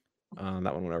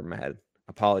 That one went over my head.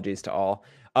 Apologies to all.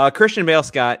 Christian Bale,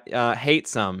 Scott, hate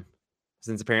some,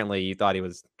 since apparently you thought he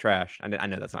was trash. I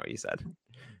know that's not what you said.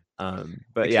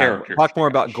 But yeah, talk more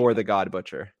about Gore the God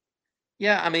Butcher.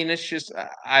 Yeah, I mean, it's just,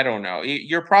 I don't know.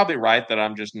 You're probably right that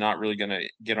I'm just not really going to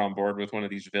get on board with one of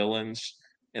these villains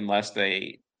unless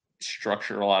they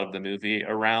structure a lot of the movie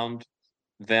around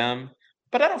them.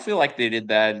 But I don't feel like they did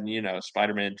that in,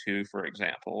 Spider-Man 2, for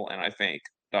example. And I think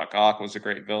Doc Ock was a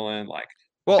great villain. Like,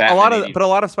 well, a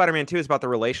lot of Spider-Man 2 is about the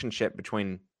relationship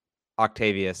between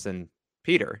Octavius and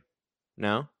Peter.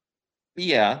 No?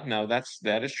 Yeah, no, that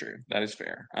is true. That is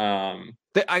fair.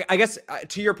 I guess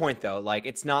to your point though, like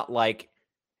it's not like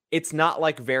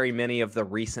very many of the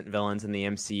recent villains in the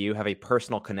MCU have a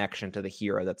personal connection to the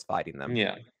hero that's fighting them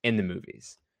in the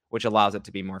movies, which allows it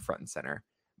to be more front and center.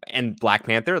 And Black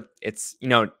Panther, it's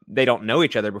they don't know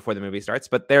each other before the movie starts,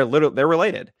 but they're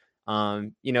related.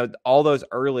 All those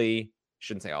early,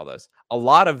 shouldn't say all those, a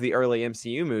lot of the early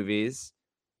MCU movies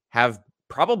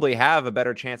probably have a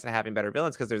better chance of having better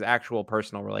villains because there's actual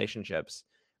personal relationships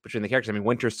between the characters. I mean,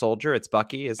 Winter Soldier, it's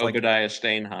Bucky, is like Obadiah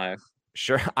Stane.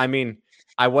 Sure. I mean,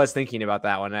 I was thinking about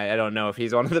that one. I don't know if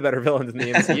he's one of the better villains in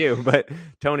the MCU, but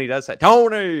Tony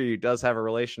does have a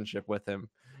relationship with him.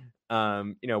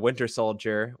 Winter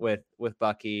Soldier with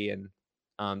Bucky and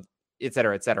et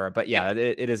cetera, et cetera. But yeah,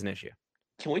 it is an issue.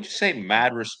 Can we just say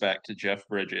mad respect to Jeff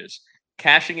Bridges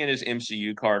cashing in his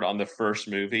MCU card on the first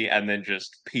movie and then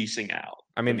just piecing out?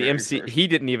 I mean, the very MC first. he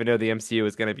didn't even know the MCU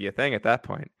was going to be a thing at that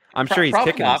point. I'm sure he's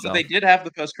Probably kicking not, but himself. they did have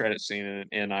the post-credit scene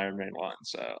in Iron Man 1,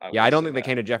 so I Yeah, I will don't say think they that.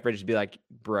 came to Jeff Bridges to be like,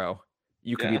 "Bro,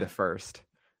 you could be Yeah. the first."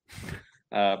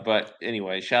 But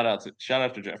anyway, shout out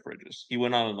to Jeff Bridges. He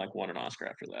went on and like won an Oscar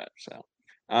after that. So,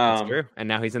 That's um, true. And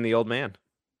now he's in The Old Man.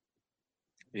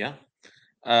 yeah.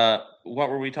 What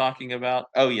were we talking about?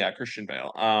 Oh yeah, Christian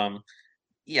Bale.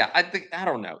 Yeah, I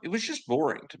don't know. It was just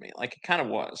boring to me. Like it kind of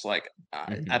was. Like I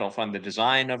Mhm. don't find the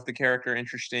design of the character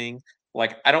interesting.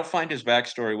 Like I don't find his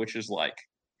backstory, which is like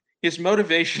his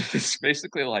motivation is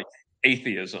basically like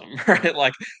atheism, right?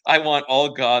 Like I want all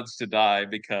gods to die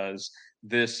because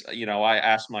this, I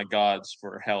asked my gods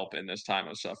for help in this time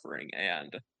of suffering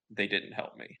and they didn't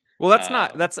help me. Well, Uh,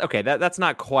 that's okay. That's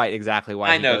not quite exactly why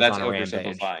I he know goes that's on a rampage.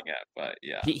 oversimplifying it, but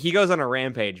yeah. He goes on a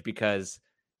rampage because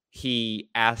he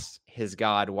asked his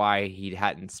god why he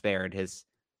hadn't spared his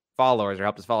followers or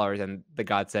helped his followers, and the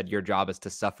god said, "Your job is to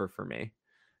suffer for me."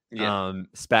 Yeah.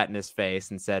 Spat in his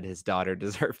face and said his daughter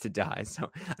deserved to die.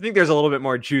 So I think there's a little bit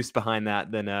more juice behind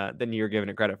that than you're giving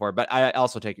it credit for. But I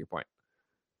also take your point.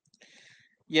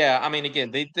 Yeah, I mean,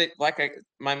 again, they like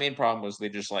my main problem was they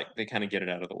just like they kind of get it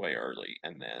out of the way early,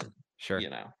 and then Sure. you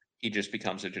know he just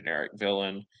becomes a generic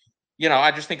villain.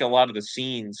 I just think a lot of the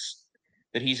scenes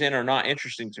that he's in are not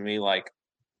interesting to me. Like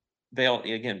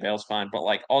Bale's fine, but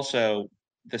like also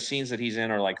the scenes that he's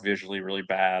in are like visually really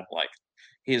bad. Like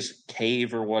his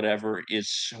cave or whatever is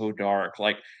so dark.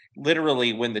 Like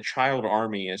literally when the child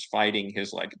army is fighting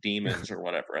his like demons or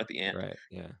whatever at the end, Right.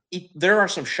 Yeah. there are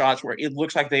some shots where it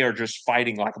looks like they are just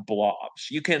fighting like blobs.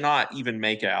 You cannot even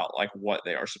make out like what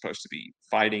they are supposed to be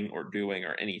fighting or doing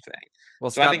or anything. Well,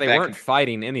 So I Scott, think they that weren't can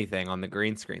fighting anything on the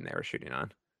green screen they were shooting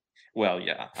on. well,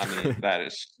 yeah. I mean that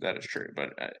is true,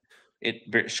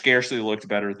 but scarcely looked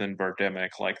better than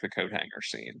Birdemic, like the coat hanger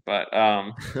scene. But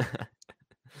yeah,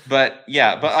 but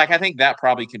Yes. like I think that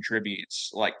probably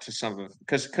contributes like to some of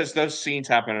because those scenes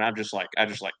happen and I just like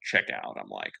check out. I'm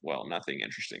like, well, nothing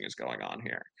interesting is going on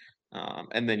here.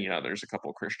 And then there's a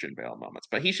couple Christian Bale moments,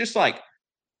 but he's just like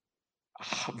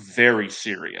very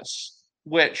serious,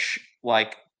 which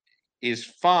like is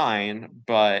fine,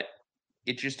 but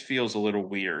it just feels a little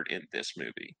weird in this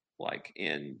movie, like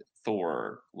in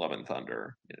Thor: Love and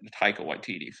Thunder, in a Taika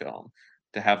Waititi film,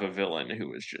 to have a villain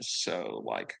who is just so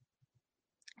like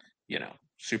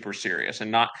super serious and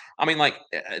not. I mean, like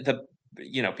the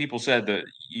people said that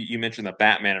you mentioned the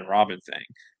Batman and Robin thing.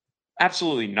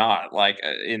 Absolutely not. Like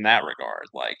in that regard,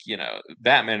 like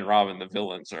Batman and Robin, the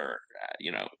villains are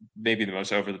maybe the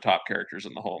most over the top characters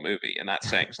in the whole movie, and that's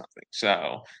saying something.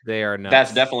 So They are that's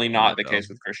nuts definitely in not that the case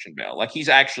film. with Christian Bale. Like he's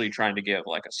actually trying to give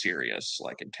like a serious,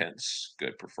 like intense,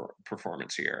 good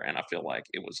performance here, and I feel like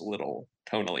it was a little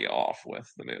tonally off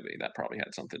with the movie. That probably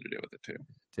had something to do with it too.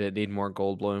 Did it need more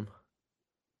Goldblum?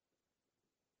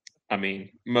 I mean,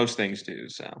 most things do.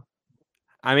 So,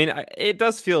 I mean, it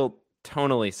does feel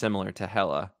tonally similar to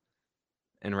Hela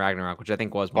in Ragnarok, which I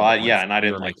think was one of the but yeah, points and I you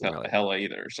were didn't like making earlier. Hella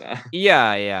either. So,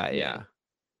 Yeah, yeah, yeah,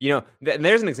 yeah.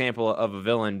 There's an example of a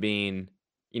villain being,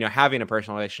 having a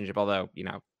personal relationship, although, he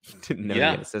didn't know he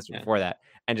had yeah, a sister yeah. before that,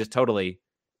 and just totally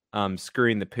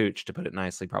screwing the pooch, to put it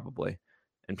nicely, probably,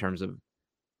 in terms of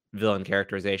villain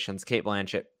characterizations. Kate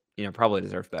Blanchett, probably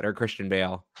deserves better. Christian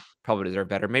Bale probably deserve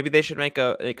better. Maybe they should make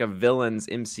a villains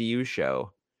MCU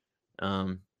show.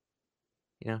 Um,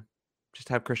 just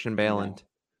have Christian Bale No,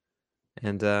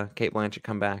 and Kate Blanchett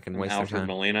come back and and waste their Alfred time.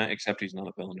 Molina, except he's not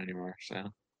a villain anymore. So,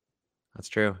 That's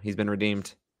true. He's been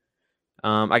redeemed.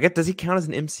 I guess, does he count as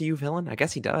an MCU villain? I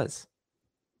guess he does.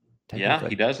 yeah, he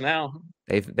Technically, does now.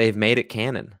 they've made it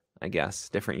canon. I guess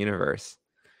different universe.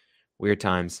 Weird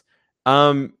times.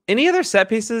 Any other set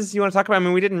pieces you want to talk about? I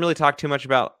mean, we didn't really talk too much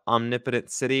about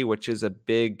Omnipotent City, which is the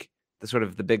big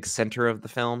center of the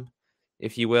film,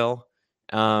 if you will.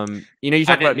 You I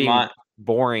talk about didn't being mind.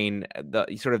 boring,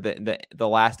 the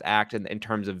last act in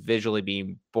terms of visually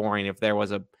being boring. If there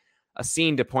was a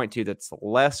scene to point to that's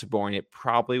less boring, it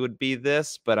probably would be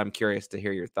this. But I'm curious to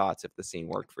hear your thoughts if the scene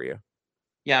worked for you.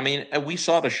 Yeah, I mean, we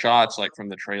saw the shots like from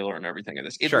the trailer and everything of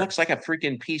this. It Sure. looks like a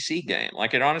freaking PC game.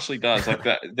 Like it honestly does. Like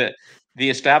the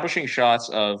establishing shots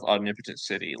of Omnipotent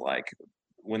City, like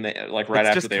when they like right It's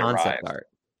after just they concept arrive. art.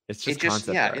 It's It just just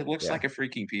concept yeah, art. it looks Yeah. like a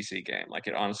freaking PC game. Like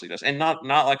it honestly does, and not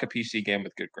like a PC game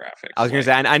with good I graphics. was gonna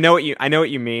Like say, I know what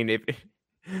you mean. If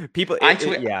people, I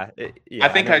tweet. I yeah, I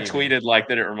think know I what you mean. tweeted like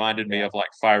that. It reminded me Yeah, of like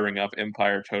firing up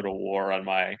Empire Total War on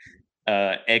my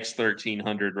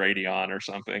X1300 Radeon or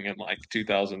something in like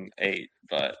 2008.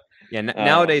 But yeah. um,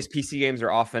 Nowadays, PC games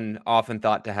are often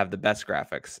thought to have the best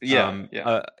graphics yeah,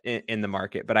 yeah. in the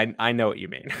market, but I know what you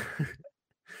mean.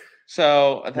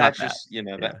 So Not that's that. just, you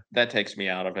know, Yeah. that takes me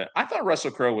out of it. I thought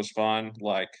Russell Crowe was fun.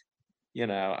 Like, you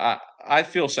know, I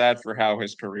feel sad for how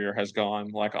his career has gone,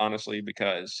 like, honestly,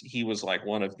 because he was like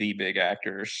one of the big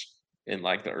actors in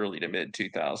like the early to mid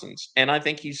 2000s. And I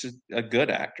think he's a good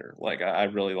actor. Like, I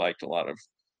really liked a lot of,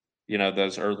 you know,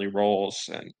 those early roles.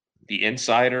 And The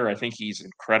Insider, I think he's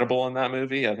incredible in that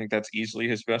movie. I think that's easily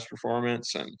his best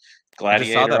performance. And I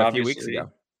just saw Gladiator, that a few weeks obviously.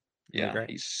 ago. Really Yeah, great.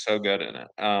 he's so good in it.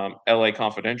 LA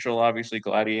Confidential, obviously,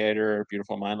 Gladiator,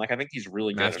 Beautiful Mind. Like, I think he's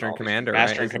really good in Master and all these. Commander, right?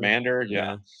 Master and Isn't he? Commander,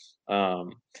 yeah. Yeah.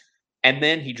 Um, and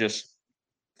then he just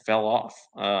fell off.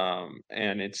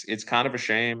 And it's kind of a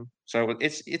shame. So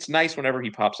it's nice whenever he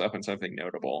pops up in something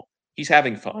notable. He's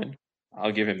having fun.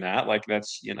 I'll give him that. Like,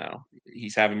 that's, you know,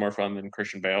 he's having more fun than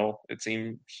Christian Bale, it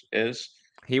seems, is.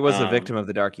 He was a Um, victim of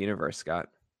the dark universe, Scott.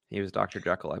 He was Dr.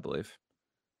 Jekyll, I believe.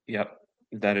 Yep,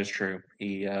 that is true.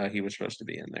 He was supposed to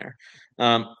be in there.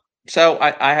 Um, so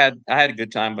I had a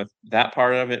good time with that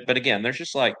part of it. But again, there's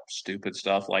just like stupid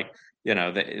stuff like, you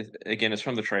know, again, it's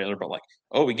from the trailer, but like,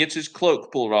 oh, he gets his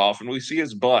cloak pulled off and we see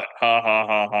his butt. Ha ha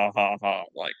ha ha ha ha.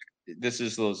 Like, this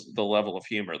is the level of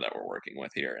humor that we're working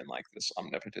with here in like this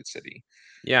omnipotent city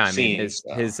Yeah, I mean scene.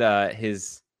 his So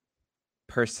his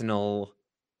personal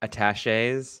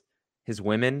attaches, his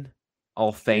women,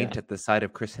 all yeah. faint at the sight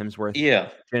of Chris Hemsworth Yeah.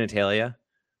 genitalia.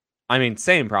 I mean,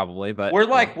 same probably, but We're well,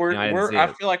 like I didn't see I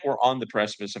it. feel like we're on the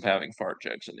precipice of having fart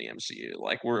jokes in the MCU.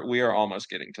 Like, we are almost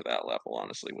getting to that level,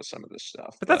 honestly, with some of this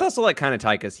stuff. But that's But also like kind of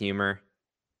Taika's humor.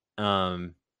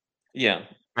 Um, yeah,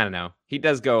 I don't know. He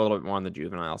does go a little bit more on the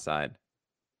juvenile side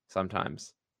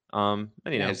sometimes. And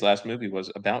you yeah, know, his last movie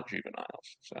was about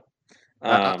juveniles. So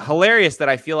um, hilarious that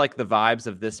I feel like the vibes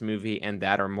of this movie and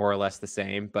that are more or less the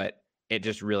same, but it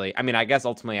just really, I mean, I guess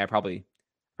ultimately I probably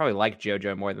like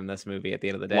JoJo more than this movie at the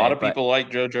end of the a lot day, of people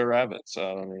like Jojo Rabbit.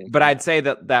 So I mean, but yeah. I'd say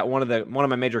that one of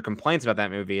my major complaints about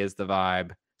that movie is the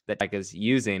vibe that Taika is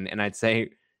using, and I'd say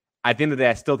at the end of the day,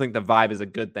 I still think the vibe is a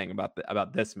good thing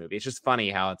about this movie. It's just funny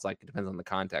how it's like it depends on the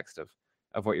context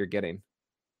of what you're getting.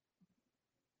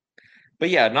 But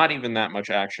yeah, not even that much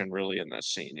action really in this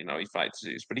scene. You know, he fights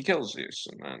Zeus, but he kills Zeus,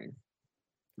 and then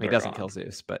He they're doesn't gone. kill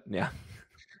Zeus, but yeah,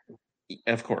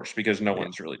 Of course, because no yeah,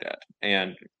 one's really dead.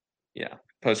 And yeah,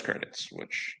 post credits,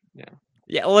 which yeah.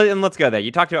 yeah. Well, and let's go there.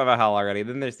 You talked about Valhalla already.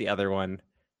 Then there's the other one.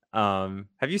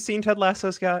 Have you seen Ted Lasso,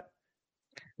 Scott?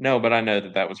 No, but I know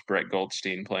that that was Brett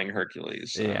Goldstein playing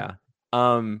Hercules. So. Yeah.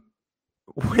 Um,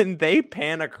 when they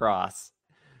pan across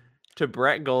to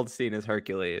Brett Goldstein as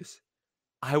Hercules,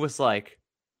 I was like,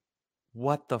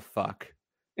 what the fuck?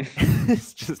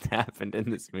 This just happened in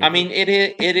this movie. I mean, it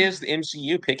is the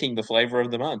MCU picking the flavor of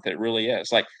the month. It really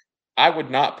is. Like, I would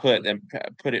not put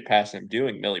it past them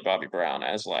doing Millie Bobby Brown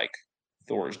as like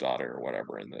Thor's daughter or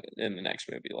whatever in the next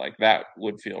movie. Like, that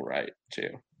would feel right too.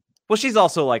 Well, she's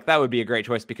also like that would be a great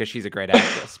choice because she's a great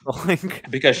actress. But like,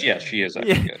 Because yes, she is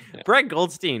actually yeah, good. Yeah. Brett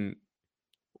Goldstein,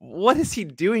 what is he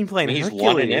doing I playing mean, he's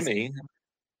won an Hercules? Emmy.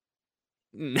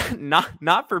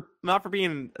 Not for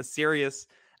being a serious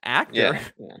actor.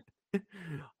 Yeah,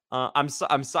 yeah. I'm so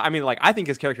I mean, like, I think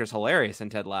his character is hilarious in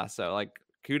Ted Lasso. Like,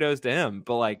 kudos to him.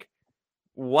 But like,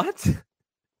 what?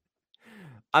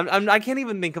 I can't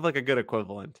even think of like a good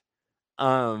equivalent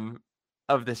um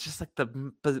of this. Just like the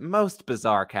most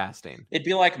bizarre casting. It'd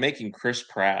be like making Chris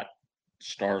Pratt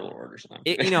Star Lord or something.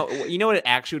 You know what it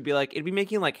actually would be like? It'd be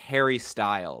making like Harry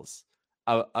Styles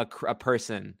a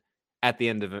person at the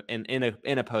end of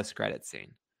in a post credit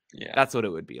scene. Yeah, That's what it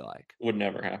would be like. would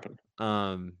never happen.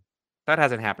 That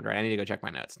hasn't happened, right? I need to go check my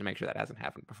notes to make sure that hasn't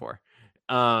happened before.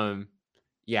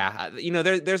 Yeah, you know,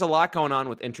 there's a lot going on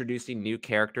with introducing new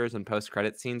characters in post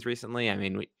credit scenes recently. I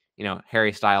mean, you know,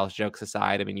 Harry Styles jokes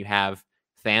aside, I mean, you have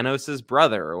Thanos's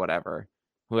brother or whatever,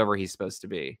 whoever he's supposed to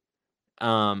be.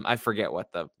 I forget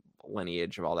what the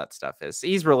lineage of all that stuff is.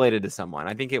 He's related to someone.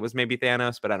 I think it was maybe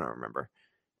Thanos, but I don't remember.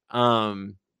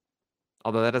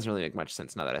 Although that doesn't really make much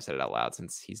sense now that I said it out loud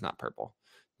since he's not purple.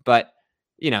 But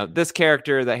you know, this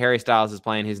character that Harry Styles is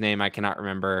playing, whose name I cannot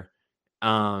remember.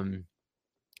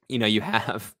 You know, you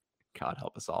have God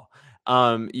help us all.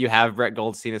 You have Brett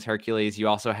Goldstein as Hercules. You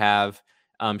also have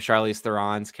Charlize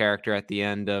Theron's character at the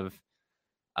end of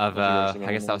I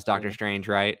guess that was Doctor Strange,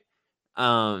 right?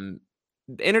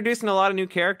 Introducing a lot of new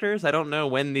characters. I don't know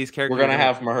when these characters We're gonna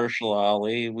have Mahershala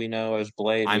Ali. We know as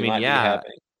Blade. I mean, yeah,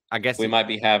 I guess we might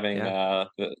be having yeah.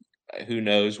 the who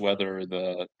knows whether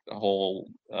the whole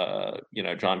you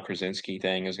know, John Krasinski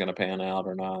thing is going to pan out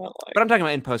or not. Like, But I'm talking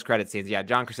about in post credit scenes. Yeah,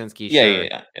 John Krasinski, yeah, sure.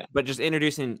 yeah. But just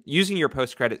using your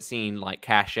post credit scene like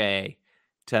cachet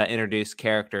to introduce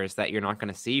characters that you're not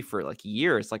going to see for like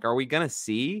years. Like, are we going to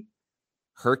see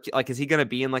Like, is he going to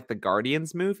be in like the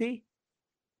Guardians movie?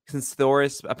 Since Thor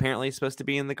is apparently supposed to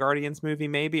be in the Guardians movie,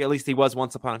 maybe. At least he was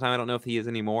once upon a time. I don't know if he is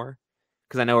anymore.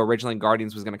 Because I know originally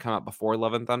Guardians was going to come out before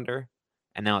Love and Thunder,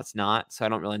 and now it's not. So I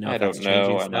don't really know I if that's don't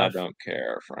changing know, and I stuff. don't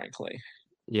care, frankly.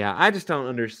 Yeah, I just don't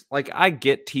understand. Like, I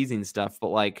get teasing stuff, but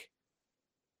like,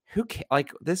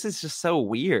 like, this is just so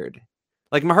weird.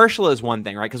 Like, Mahershala is one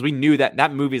thing, right? Because we knew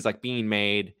that movie is like being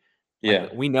made. Like, Yeah.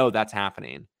 we know that's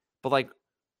happening. But like,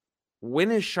 when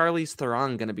is Charlize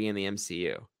Theron going to be in the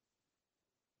MCU?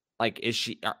 Like, is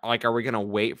she like, are we going to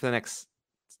wait for the next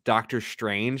Doctor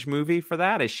Strange movie for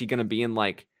that? Is she going to be in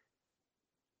like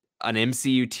an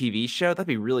MCU TV show? That'd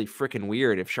be really freaking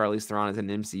weird if Charlize Theron is in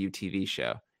an MCU TV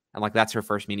show. And like, that's her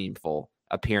first meaningful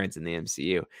appearance in the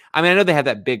MCU. I mean, I know they have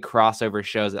that big crossover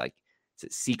shows like, is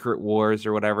it Secret Wars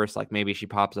or whatever? So like, maybe she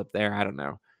pops up there. I don't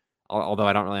know. Although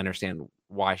I don't really understand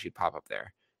why she'd pop up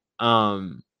there.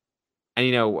 And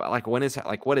like, what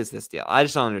is this deal? I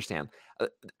just don't understand.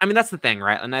 I mean, that's the thing,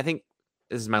 right? And I think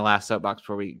this is my last soapbox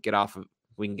before we can get off of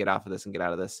this and get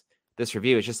out of this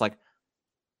review. It's just like,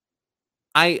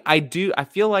 I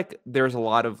feel like there's a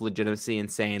lot of legitimacy in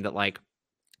saying that like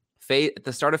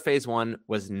the start of phase 1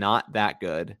 was not that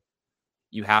good.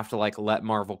 You have to like let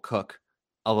Marvel cook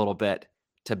a little bit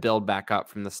to build back up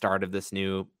from the start of this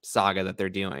new saga that they're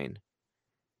doing.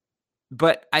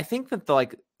 But I think that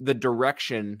the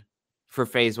direction for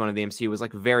phase 1 of the MCU was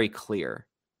like very clear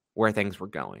where things were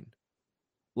going.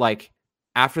 Like,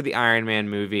 after the Iron Man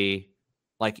movie,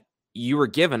 like, you were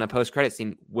given a post-credit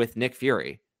scene with Nick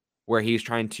Fury where he's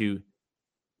trying to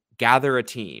gather a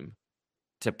team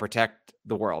to protect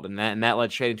the world, and that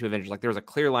led straight into Avengers. Like, there was a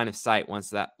clear line of sight once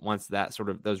that sort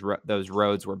of those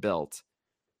roads were built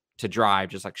to drive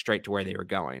just like straight to where they were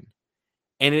going.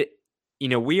 And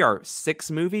we are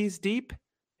 6 movies deep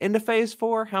into phase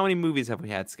 4. How many movies have we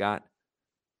had, Scott?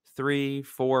 3,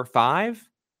 4, 5?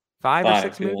 5 or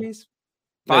 6 movies?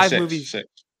 No, 5 6, movies. 6.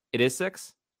 It is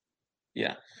 6?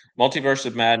 Yeah. Multiverse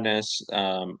of Madness,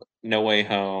 No Way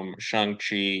Home,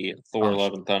 Shang-Chi, Thor: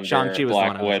 Love and Thunder, Shang-Chi was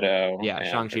Black Widow, and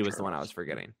Shang-Chi was the one I Eternals. was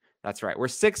forgetting. That's right. We're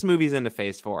 6 movies into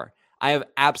phase 4. I have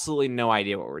absolutely no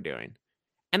idea what we're doing.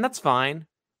 And that's fine.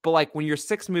 But like, when you're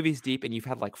 6 movies deep and you've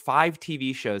had like 5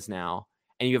 TV shows now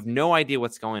and you have no idea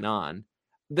what's going on,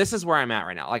 this is where I'm at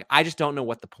right now. Like, I just don't know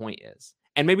what the point is.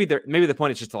 And maybe the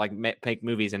point is just to like make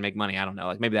movies and make money. I don't know.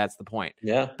 Like, maybe that's the point.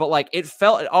 Yeah. But like, it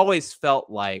always felt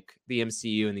like the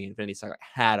MCU and the Infinity Saga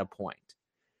had a point.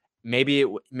 Maybe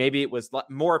it was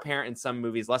more apparent in some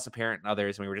movies, less apparent in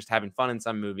others. And we were just having fun in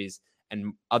some movies,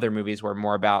 and other movies were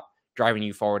more about driving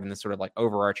you forward in this sort of like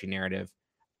overarching narrative.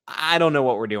 I don't know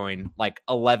what we're doing, like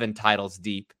 11 titles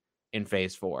deep in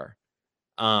phase 4.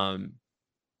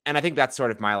 And I think that's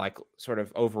sort of my like sort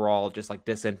of overall just like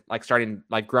starting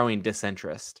like growing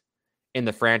disinterest in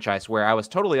the franchise, where I was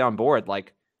totally on board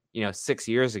like 6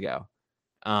 years ago.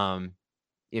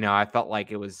 I felt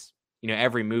like it was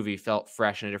every movie felt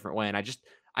fresh in a different way, and I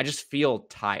just feel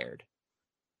tired.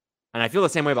 And I feel the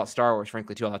same way about Star Wars,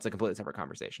 frankly, too. That's a completely separate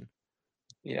conversation.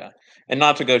 Yeah. And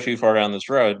not to go too far down this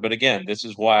road, but again, this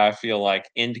is why I feel like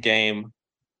Endgame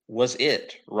was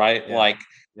it, right? Yeah. Like,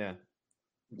 Yeah.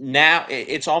 now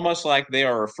it's almost like they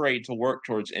are afraid to work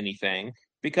towards anything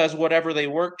because whatever they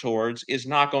work towards is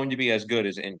not going to be as good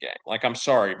as Endgame. Like, I'm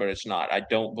sorry, but it's not. I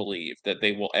don't believe that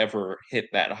they will ever hit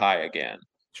that high again.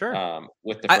 Sure.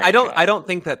 With the I franchise. don't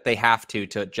think that they have to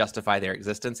justify their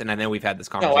existence. And I know we've had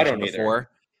this No, I conversation don't either. before,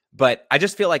 but I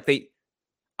just feel like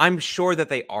I'm sure that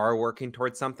they are working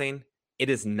towards something. It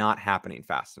is not happening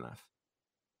fast enough,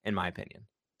 in my opinion,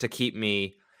 to keep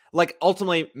me like,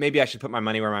 ultimately, maybe I should put my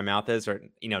money where my mouth is, or,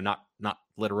 not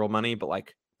literal money, but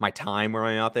like my time where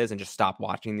my mouth is, and just stop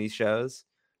watching these shows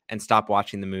and stop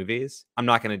watching the movies. I'm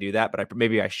not going to do that, but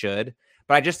maybe I should.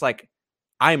 But I just like,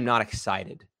 I'm not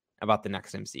excited about the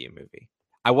next MCU movie.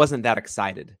 I wasn't that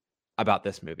excited about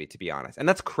this movie, to be honest. And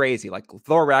that's crazy. Like,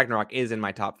 Thor Ragnarok is in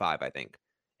my top 5, I think,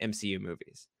 MCU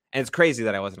movies. And it's crazy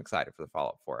that I wasn't excited for the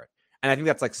follow-up for it. And I think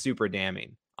that's like super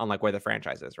damning on like where the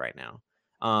franchise is right now.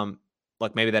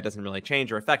 Look, maybe that doesn't really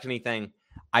change or affect anything.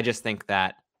 I just think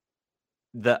that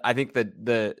the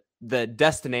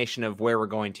destination of where we're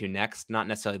going to next, not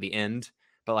necessarily the end,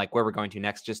 but like where we're going to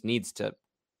next, just needs to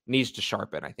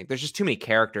sharpen. I think there's just too many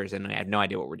characters, and I have no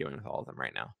idea what we're doing with all of them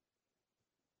right now.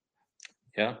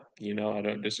 Yeah, I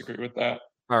don't disagree with that.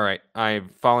 All right, I'm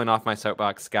falling off my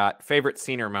soapbox. Scott, favorite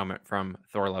scene or moment from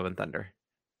Thor: Love and Thunder?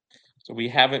 So we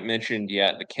haven't mentioned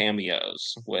yet the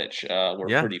cameos, which were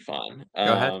Yeah, pretty fun. go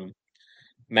ahead.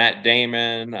 Matt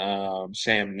Damon,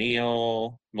 Sam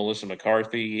Neill, Melissa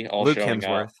McCarthy, all Luke showing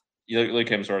up. Hemsworth. Luke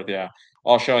Hemsworth, yeah,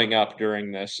 all showing up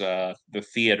during this the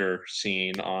theater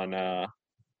scene on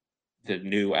the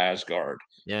new Asgard,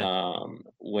 Yeah.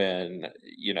 when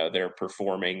they're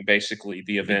performing basically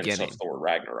the The events of beginning. Thor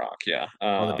Ragnarok. Yeah,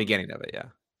 Well, the beginning of it, yeah.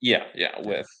 yeah, Yeah.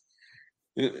 with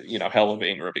Hela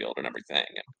being revealed and everything.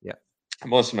 Yeah.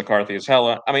 Melissa McCarthy is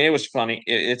Hela. I mean, it was funny.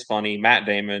 It's funny. Matt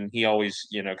Damon, he always,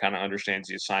 kind of understands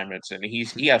the assignments, and he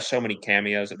has so many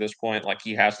cameos at this point. Like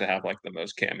he has to have like the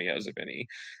most cameos of any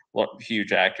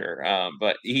huge actor.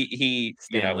 But he,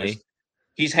 Stan is Lee.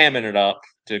 he's hamming it up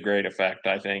to great effect.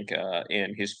 I think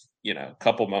in his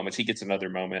couple moments, he gets another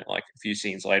moment like a few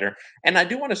scenes later. And I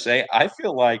do want to say, I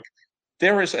feel like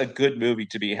there is a good movie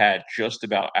to be had just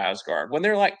about Asgard when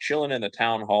they're like chilling in the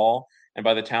town hall. And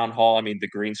by the town hall, I mean the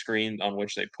green screen on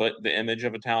which they put the image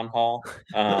of a town hall.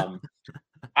 Um,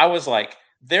 I was like,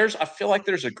 I feel like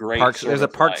there's a great Parks sort there's a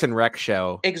of Parks like, and Rec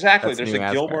show exactly. that's There's new a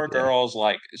Asgard, Gilmore yeah. Girls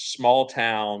like small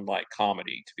town like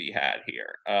comedy to be had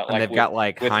here, And like they've got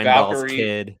like with Heimdall's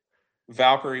kid.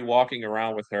 Valkyrie walking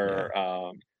around with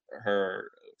Yeah. her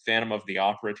Phantom of the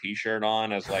Opera T-shirt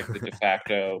on as like the de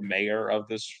facto mayor of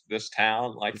this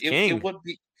town. Like He's it king. would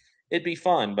be, it'd be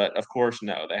fun, but of course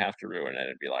no, they have to ruin it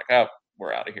and be like, oh,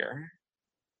 we're out of here.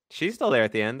 She's still there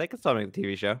at the end. They could still make the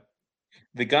TV show.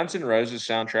 The Guns N' Roses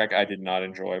soundtrack I did not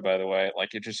enjoy, by the way.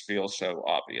 Like it just feels so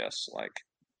obvious. Like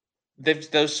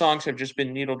those songs have just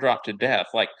been needle dropped to death.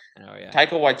 Like Oh yeah.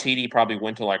 Taika Waititi probably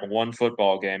went to like one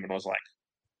football game and was like,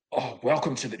 "Oh,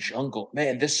 welcome to the jungle,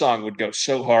 man! This song would go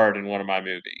so hard in one of my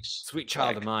movies." Sweet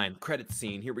child of Like, mine. Credit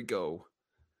scene. Here we go.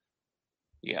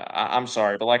 yeah, I'm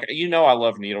sorry, but like I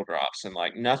love needle drops, and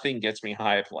like nothing gets me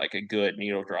hyped like a good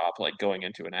needle drop, like going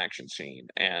into an action scene.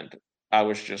 And I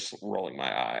was just rolling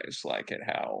my eyes like at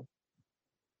how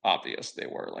obvious they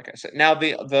were. Like I said, now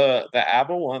the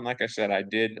ABBA one, like I said, I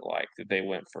did like that they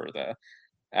went for the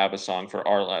ABBA song for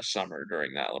Our Last Summer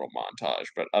during that little montage.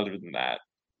 But other than that,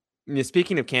 Yeah,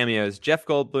 speaking of cameos, Jeff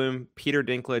Goldblum, Peter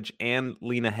Dinklage, and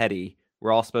Lena Headey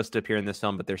were all supposed to appear in this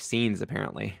film, but their scenes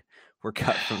apparently were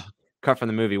cut from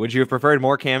the movie. Would you have preferred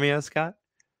more cameos, Scott?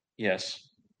 yes.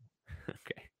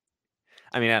 Okay.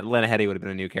 I mean, Lena Headey would have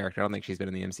been a new character. I don't think she's been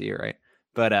in the MCU, right?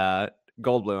 But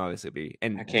Goldblum obviously would be,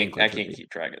 and I Dinklage would can't be. keep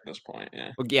track at this point.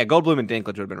 Yeah. Well, yeah, Goldblum and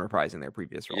Dinklage would have been reprising their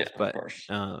previous Yeah, roles, of but course.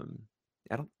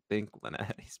 I don't think Lena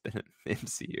Headey's been in the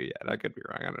MCU yet. I could be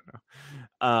wrong. I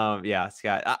don't know. Yeah,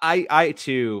 Scott. I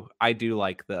too, I do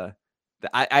like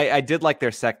I did like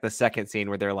the second scene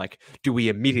where they're like, do we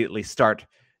immediately start,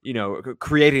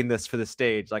 creating this for the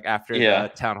stage like after Yeah. the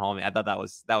town hall? I thought that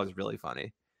was really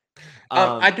funny.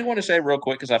 I do want to say real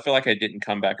quick because I feel like I didn't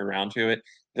come back around to it.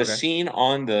 The Okay. scene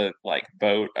on the like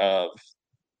boat of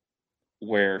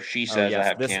where she Oh says I yes,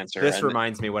 have cancer, this and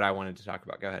reminds me what I wanted to talk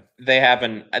about. Go ahead. they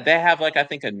have like I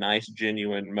think a nice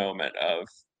genuine moment of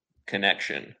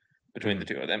connection between the Mhm.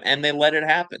 two of them, and they let it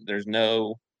happen. There's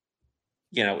no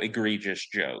egregious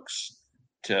jokes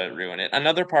to ruin it.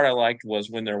 Another part I liked was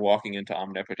when they're walking into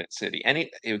Omnipotent City, and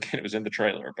it was in the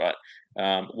trailer, but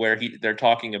where they're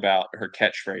talking about her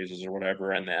catchphrases or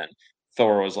whatever, and then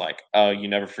Thor was like, "Oh, you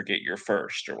never forget your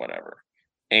first or whatever,"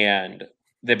 and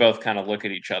they both kind of look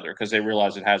at each other because they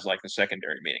realize it has like a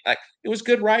secondary meaning. Like it was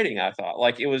good writing, I thought.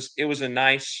 Like it was a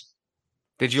nice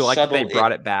Did you like that they subtle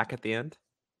brought it back at the end?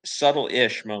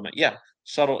 subtle-ish moment. Yeah,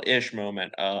 subtle-ish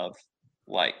moment of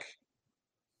like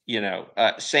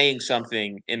saying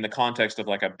something in the context of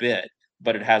like a bit,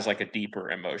 but it has like a deeper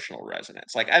emotional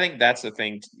resonance. Like I think that's the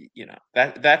thing,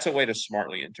 that's a way to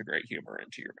smartly integrate humor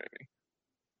into your movie.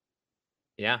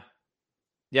 Yeah.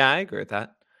 Yeah, I agree with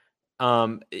that.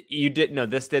 You did no.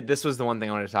 This was the one thing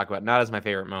I wanted to talk about. Not as my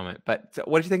favorite moment, but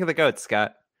what did you think of the goats,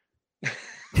 Scott?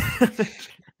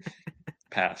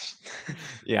 Pass.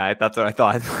 Yeah, that's what I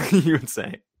thought you would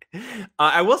say.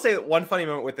 I will say one funny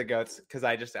moment with the goats because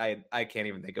I can't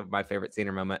even think of my favorite scene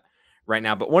or moment right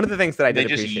now. But one of the things that I They did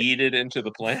just appreciate yeeted into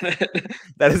the planet.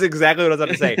 that is exactly what I was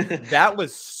about to say. That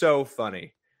was so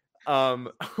funny.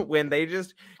 When they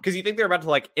just because you think they're about to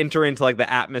like enter into like the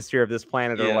atmosphere of this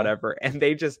planet or Yeah. whatever, and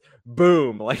they just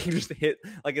boom, like you just hit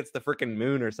like it's the freaking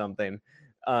moon or something.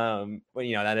 Well,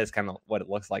 that is kind of what it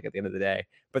looks like at the end of the day.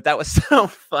 But that was so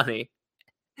funny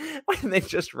when they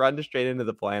just run straight into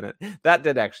the planet. That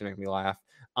did actually make me laugh.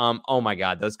 Oh my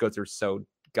god, those goats are so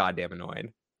goddamn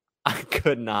annoying. I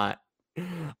could not.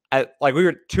 We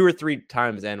were 2 or 3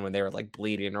 times in when they were like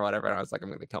bleeding or whatever, and I was like, I'm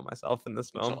gonna kill myself in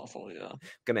this It's film. awful, yeah.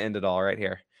 Gonna end it all right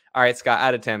here. All right, Scott,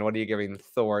 out of 10, what are you giving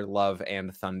Thor, Love,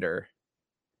 and Thunder?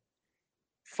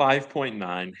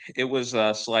 5.9. It was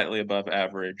slightly above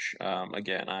average.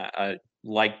 Again, I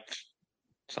liked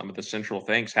some of the central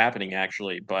things happening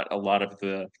actually, but a lot of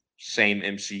the same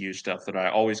MCU stuff that I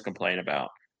always complain about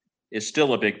is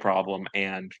still a big problem,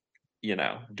 and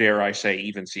dare I say,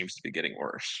 even seems to be getting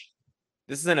worse.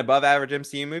 This is an above average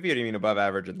MCU movie, or do you mean above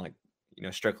average in like,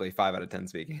 strictly 5 out of 10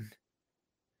 speaking?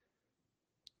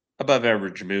 Above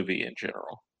average movie in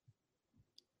general.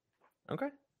 Okay.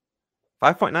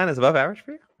 5.9 is above average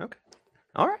for you? Okay.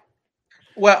 All right.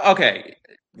 Well, okay.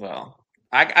 Well,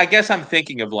 I guess I'm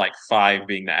thinking of like 5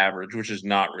 being the average, which is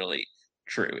not really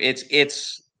true. It's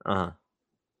Uh-huh.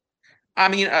 I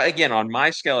mean, again, on my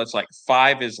scale, it's like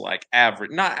 5 is like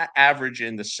average, not average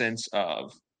in the sense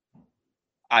of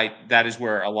that is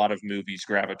where a lot of movies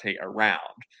gravitate around.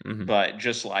 Mm-hmm. But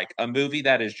just like a movie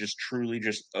that is just truly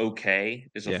just okay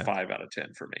is a Yeah. 5 out of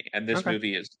 10 for me. And this Okay.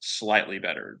 movie is slightly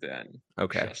better than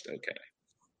Okay. just okay.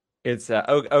 It's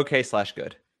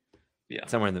okay/good. Yeah.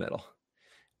 Somewhere in the middle.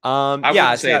 I Yeah,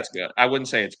 wouldn't it's say got, it's good. I wouldn't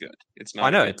say it's good. It's I not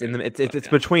a know good it's in movie, the it's but it's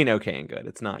yeah. between okay and good.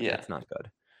 It's not Yeah. it's not good.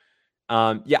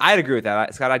 Yeah, I'd agree with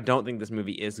that. Scott, I don't think this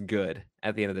movie is good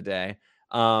at the end of the day.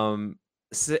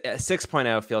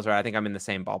 6.0 feels right. I think I'm in the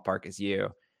same ballpark as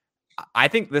you. I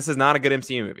think this is not a good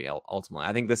MCU movie ultimately.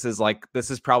 I think this is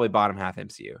probably bottom half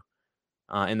MCU.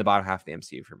 In the bottom half of the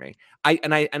MCU for me.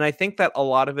 I think that a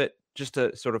lot of it, just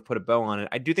to sort of put a bow on it,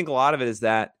 I do think a lot of it is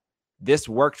that this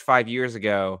worked 5 years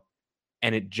ago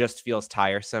and it just feels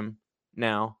tiresome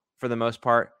now for the most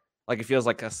part. Like it feels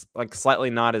like a slightly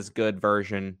not as good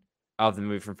version of the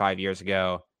movie from 5 years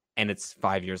ago, and it's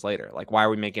 5 years later. Like, why are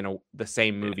we making the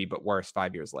same movie but worse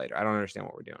 5 years later? I don't understand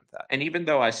what we're doing with that. And even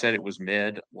though I said it was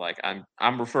mid, like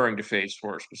I'm referring to Phase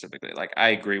 4 specifically. Like I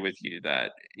agree with you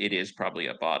that it is probably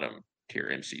a bottom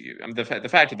tier MCU. I mean, the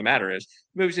fact of the matter is,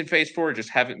 movies in Phase 4 just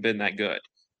haven't been that good.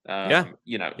 Yeah,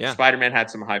 yeah, Spider-Man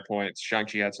had some high points.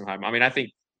 Shang-Chi had some high. I mean, I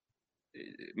think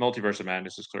Multiverse of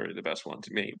Madness is clearly the best one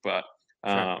to me. But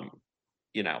sure.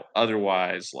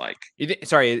 otherwise, like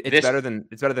Sorry, it's this, better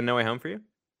than No Way Home for you.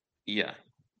 yeah,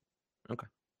 Okay.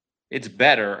 it's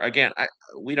better. Again,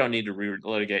 we don't need to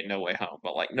relitigate No Way Home,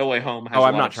 but like No Way Home Oh, has a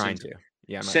I'm lot not of trying to.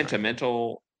 Yeah, I'm not trying to.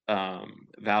 sentimental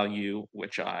value,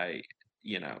 which I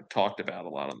talked about a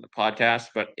lot on the podcast.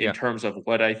 But in Yeah, terms of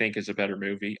what I think is a better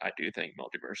movie, I do think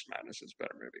Multiverse of Madness is a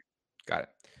better movie. got it.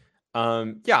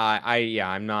 Yeah,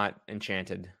 I'm not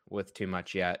enchanted with too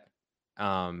much yet.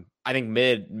 I think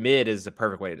mid is the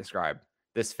perfect way to describe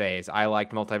this phase. I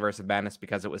liked Multiverse of Madness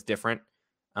because it was different.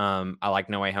 I like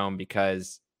No Way Home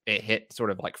because it hit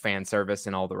sort of like fan service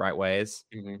in all the right ways,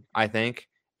 Mm-hmm. I think.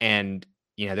 And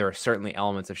there are certainly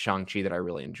elements of Shang-Chi that I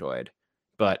really enjoyed.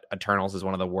 But Eternals is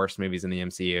one of the worst movies in the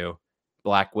MCU.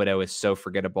 Black Widow is so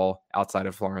forgettable outside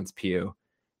of Florence Pugh.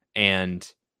 And,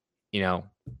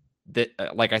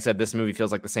 like I said, this movie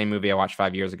feels like the same movie I watched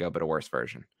 5 years ago, but a worse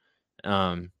version.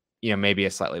 Maybe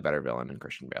a slightly better villain than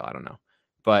Christian Bale. I don't know.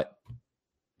 But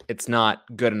it's not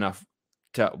good enough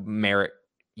to merit,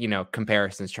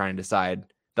 comparisons trying to decide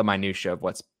the minutia of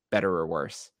what's better or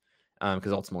worse.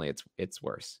 Because ultimately it's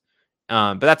worse.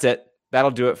 But that's it.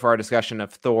 That'll do it for our discussion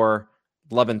of Thor,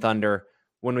 Love and Thunder.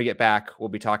 When we get back, we'll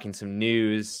be talking some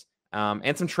news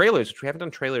and some trailers, which we haven't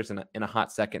done trailers in a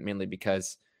hot second, mainly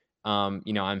because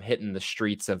I'm hitting the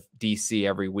streets of DC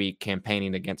every week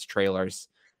campaigning against trailers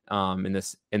in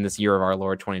this year of our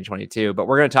Lord 2022. But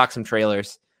we're going to talk some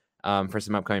trailers for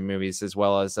some upcoming movies, as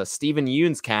well as Steven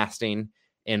Yeun's casting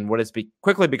in what is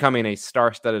quickly becoming a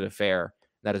star-studded affair.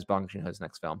 That is Bong Joon-ho's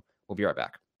next film. We'll be right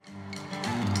back.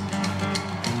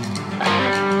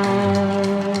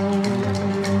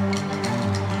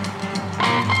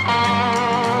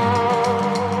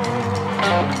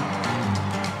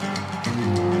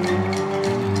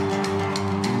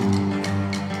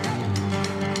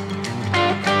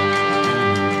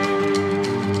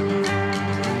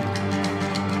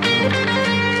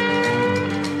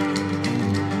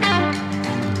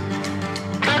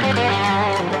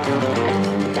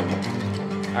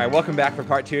 All right, welcome back for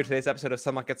part 2 of today's episode of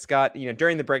Some Like It Scott.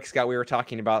 During the break, Scott, we were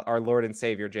talking about our Lord and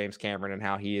Savior James Cameron and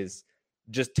how he is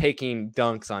just taking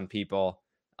dunks on people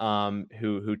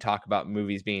who talk about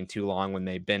movies being too long when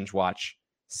they binge watch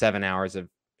 7 hours of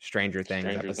Stranger Things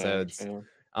episodes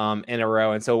in a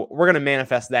row. And so we're going to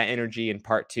manifest that energy in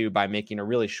part 2 by making a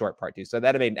really short part 2. So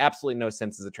that made absolutely no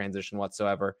sense as a transition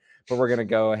whatsoever. But we're going to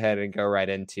go ahead and go right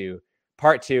into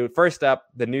part 2. First up,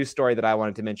 the news story that I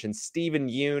wanted to mention: Steven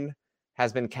Yeun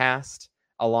has been cast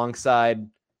alongside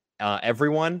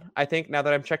everyone, I think, now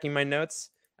that I'm checking my notes.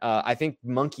 I think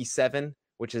Monkey 7,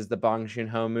 which is the Bong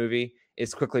Joon-ho movie,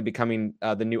 is quickly becoming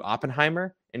the new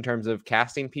Oppenheimer in terms of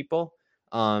casting people.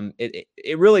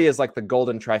 It really is like the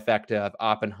golden trifecta of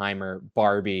Oppenheimer,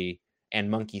 Barbie, and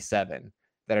Monkey 7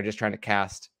 that are just trying to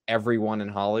cast everyone in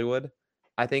Hollywood,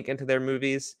 I think, into their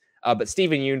movies. But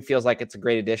Steven Yeun feels like it's a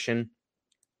great addition.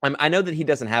 I know that he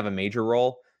doesn't have a major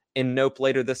role in Nope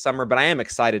later this summer, but I am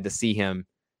excited to see him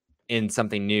in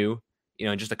something new,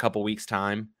 in just a couple weeks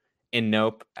time in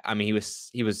Nope. I mean,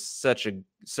 he was such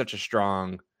a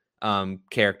strong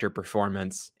character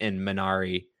performance in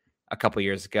Minari a couple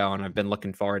years ago, and I've been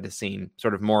looking forward to seeing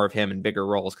sort of more of him in bigger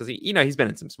roles because he's been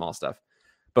in some small stuff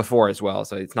before as well,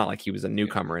 so it's not like he was a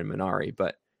newcomer in Minari,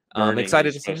 but Burning,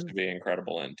 excited he's to see supposed him. to be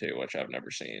incredible in too, which I've never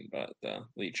seen, but the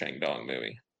Lee Chang-dong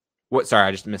movie. What? Sorry,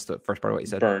 I just missed the first part of what you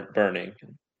said. Burning.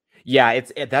 Yeah,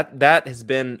 that has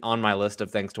been on my list of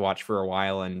things to watch for a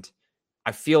while, and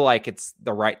I feel like it's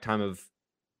the right time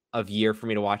of year for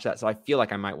me to watch that. So I feel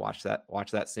like I might watch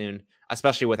that soon,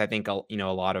 especially with I think a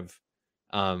lot of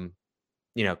um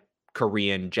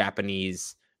Korean,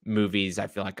 Japanese movies. I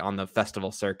feel like on the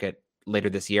festival circuit later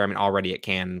this year. I mean, already at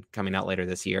Cannes coming out later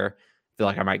this year. I feel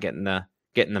like I might get in the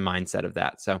mindset of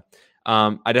that. So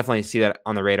I definitely see that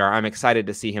on the radar. I'm excited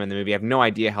to see him in the movie. I have no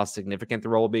idea how significant the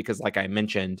role will be because, like I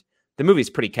mentioned, the movie's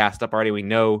pretty cast up already. We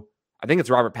know, I think it's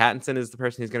Robert Pattinson is the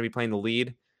person who's going to be playing the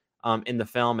lead in the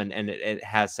film, and it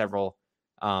has several,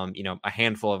 a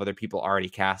handful of other people already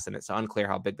cast in it. So unclear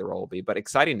how big the role will be, but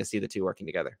exciting to see the two working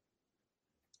together.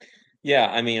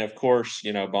 Yeah, I mean, of course,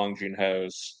 Bong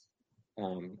Joon-ho's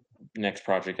next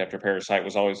project after Parasite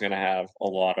was always going to have a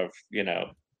lot of,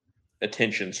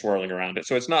 attention swirling around it.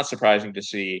 So it's not surprising to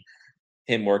see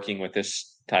him working with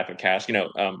this type of cast.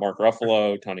 Mark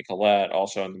Ruffalo, Toni Collette,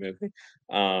 also in the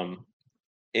movie.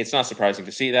 It's not surprising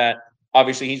to see that.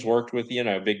 Obviously, he's worked with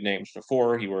big names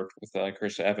before. He worked with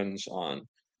Chris Evans on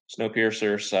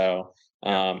Snowpiercer, so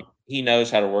he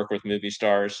knows how to work with movie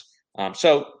stars.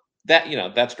 So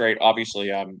that's great.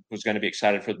 Obviously, I was going to be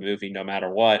excited for the movie no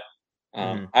matter what.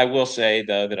 I will say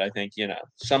though that I think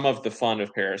some of the fun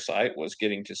of Parasite was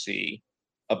getting to see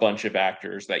a bunch of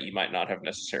actors that you might not have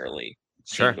necessarily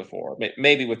seen Sure. before.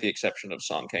 Maybe with the exception of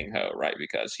Song Kang Ho, right?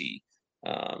 Because he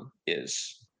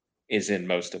is in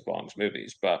most of Bong's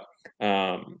movies. But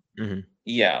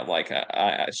yeah, like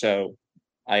so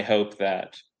I hope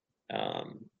that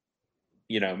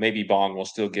maybe Bong will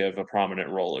still give a prominent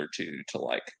role or two to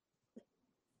like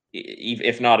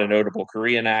if not a notable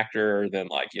Korean actor, then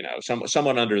like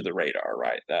someone under the radar,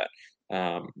 right? That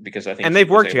because I think and he they've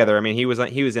was worked able. together. I mean, he was in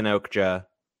Okja,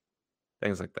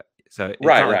 things like that. So it's not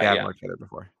like they Right, haven't yeah. worked together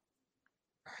before.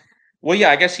 Well, yeah,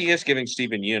 I guess he is giving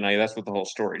Stephen Yeun. That's what the whole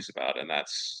story's about, and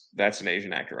that's an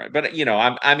Asian actor, right? But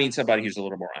I mean somebody who's a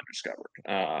little more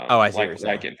undiscovered, Oh, I see what like you're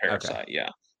saying. in Okay, Parasite, yeah.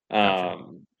 gotcha.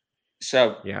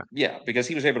 So Yeah, yeah, because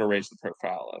he was able to raise the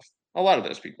profile of a lot of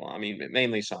those people. I mean,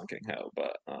 mainly Song Kang Ho,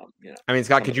 but I mean,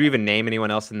 Scott, some could of you them. even name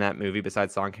anyone else in that movie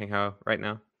besides Song Kang Ho right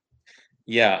now?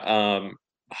 Yeah,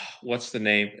 what's the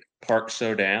name? Park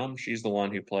So Down. She's the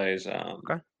one who plays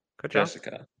Okay, good job.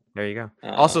 Jessica. There you go.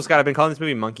 Also, Um, Scott, I've been calling this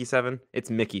movie Monkey 7. It's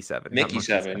Mickey 7, not Mickey Monkey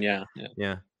Seven. 7. Yeah, yeah.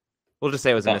 Yeah, we'll just say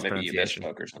it I was a thought maybe you mispronunciation.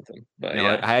 misspoke or something, but No,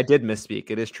 yeah. I did misspeak.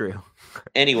 It is true.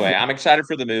 Anyway, I'm excited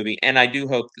for the movie, and I do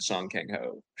hope that Song Kang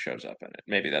Ho shows up in it.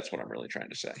 Maybe that's what I'm really trying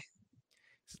to say.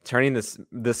 Turning this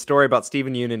story about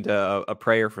Stephen Yoon into a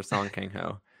prayer for Song Kang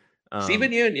Ho.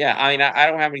 Stephen Yeun, yeah. I mean, I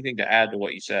don't have anything to add to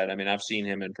what you said. I mean, I've seen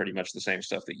him in pretty much the same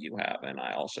stuff that you have, and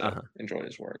I also Uh-huh. enjoy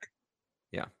his work.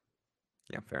 Yeah.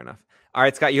 Yeah, fair enough. All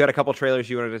right, Scott, you had a couple trailers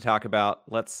you wanted to talk about.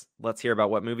 Let's hear about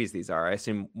what movies these are. I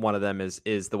assume one of them is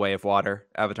The Way of Water,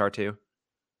 Avatar 2.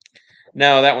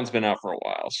 No, that one's been out for a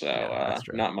while, so Yeah, that's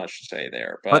true. not much to say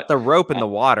there. But But the rope in uh, the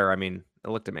water, I mean, it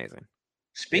looked amazing, to be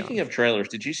speaking honest. of trailers,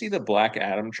 did you see the Black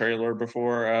Adam trailer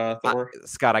before Thor?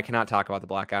 Scott, I cannot talk about the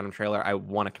Black Adam trailer. I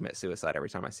want to commit suicide every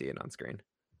time I see it on screen.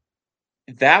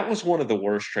 That was one of the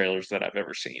worst trailers that I've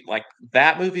ever seen. Like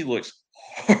that movie looks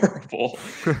horrible.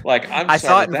 Like I'm I saw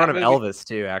sorry, it in front that of movie. Elvis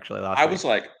too, actually, last I week. was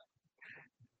like,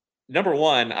 number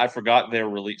one, I forgot they're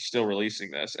still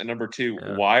releasing this, and number two,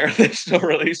 Yeah. why are they still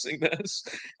releasing this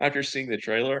after seeing the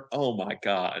trailer? Oh my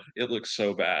god, it looks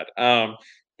so bad.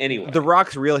 Anyway, The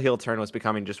Rock's real heel turn was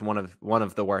becoming just one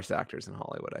of the worst actors in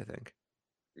Hollywood, I think.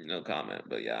 no comment,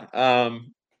 but yeah.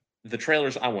 The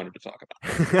trailers I wanted to talk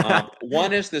about.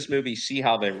 One is this movie, See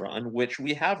How They Run, which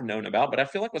we have known about, but I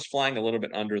feel like was flying a little bit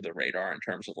under the radar in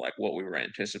terms of like what we were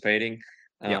anticipating.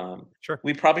 Yeah, Um, sure.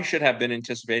 we probably should have been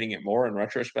anticipating it more in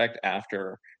retrospect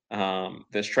after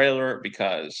this trailer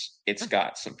because it's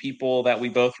got some people that we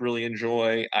both really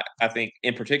enjoy. I think,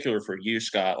 in particular for you,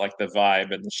 Scott, like the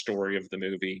vibe and the story of the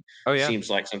movie Oh yeah.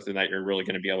 seems like something that you're really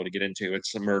going to be able to get into.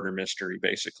 It's a murder mystery,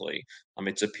 basically.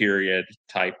 It's a period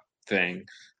type thing.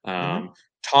 Hmm.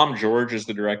 Tom George is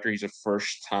the director. He's a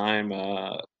first time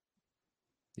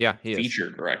Yeah, he is. feature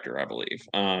director, I believe.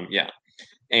 Yeah.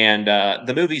 And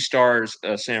the movie stars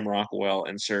Sam Rockwell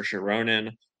and Saoirse Ronan.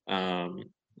 Um,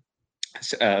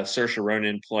 Saoirse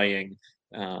Ronan playing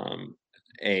um,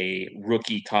 a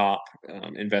rookie cop,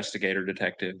 investigator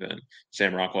detective, and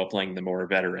Sam Rockwell playing the more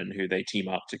veteran, who they team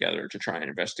up together to try and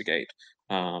investigate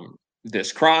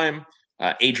this crime.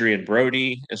 Adrian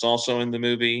Brody is also in the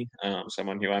movie,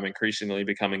 someone who I'm increasingly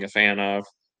becoming a fan of.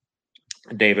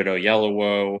 David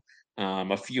Oyelowo,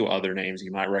 a few other names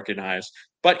you might recognize.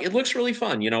 But it looks really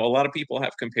fun. A lot of people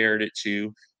have compared it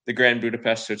to the Grand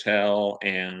Budapest Hotel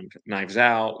and Knives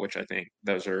Out, which I think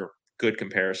those are good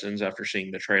comparisons after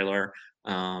seeing the trailer.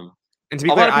 And to be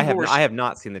A clear, lot of people were, I have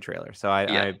not seen the trailer, so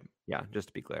yeah, yeah, just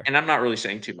to be clear. and I'm not really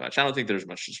saying too much. I don't think there's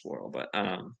much to spoil, but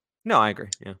No, I agree.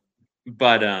 Yeah.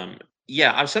 but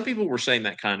yeah, some people were saying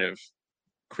that kind of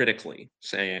critically,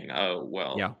 saying, "Oh,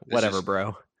 Yeah, well, this whatever, is."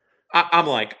 bro. I'm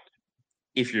like,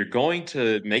 if you're going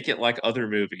to make it like other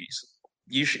movies,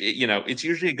 it's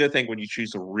usually a good thing when you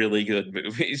choose really good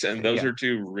movies, and those Yeah. are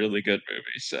two really good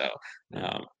movies. So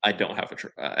Yeah. I don't have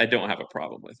a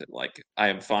problem with it. Like, I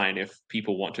am fine if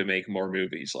people want to make more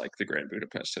movies like The Grand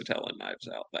Budapest Hotel and Knives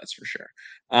Out. That's for sure.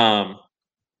 Um,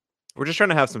 We're just trying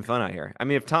to have some fun out here. I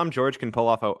mean, if Tom George can pull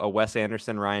off a Wes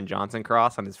Anderson, Ryan Johnson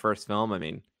cross on his first film, I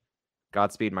mean,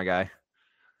 Godspeed, my guy.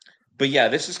 but yeah,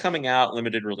 this is coming out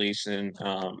limited release in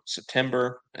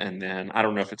September, and then I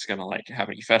don't know if it's gonna like have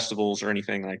any festivals or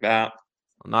anything like that.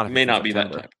 Well, not It if may it's in not be that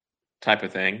September. type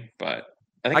of thing, but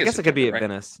I think I it's guess it could September, be at right?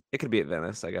 Venice. It could be at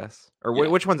Venice, I guess. Or Yeah,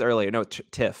 which one's earlier? No,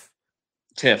 TIFF.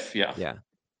 TIFF, yeah. Yeah,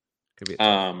 could be at TIFF.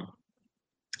 Um,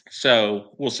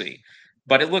 so we'll see,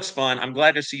 but it looks fun. I'm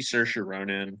glad to see Saoirse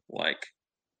Ronan like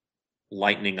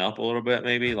lightening up a little bit,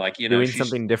 maybe like Doing she's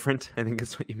something different, I think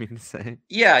is what you mean to say.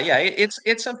 yeah,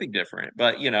 it's something different,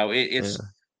 but Yeah.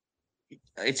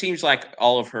 it seems like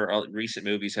all of her recent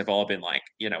movies have all been like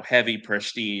heavy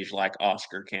prestige, like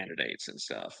Oscar candidates and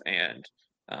stuff. And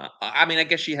I mean, I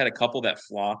guess she had a couple that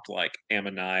flopped, like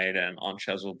Ammonite and On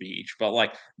Chesil Beach, but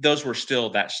like those were still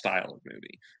that style of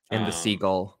movie. And the Um,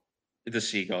 seagull. the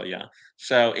Seagull, yeah.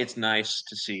 So it's nice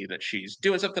to see that she's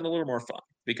doing something a little more fun,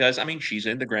 because I mean she's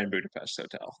in the Grand Budapest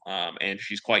Hotel, and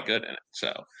she's quite good in it.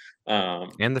 So,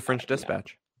 And the French you know,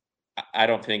 Dispatch. I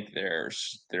don't think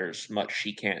there's much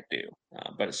she can't do,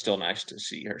 but it's still nice to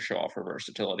see her show off her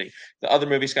versatility. The other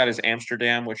movie, Scott, is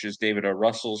Amsterdam, which is David O.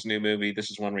 Russell's new movie. This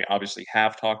is one we obviously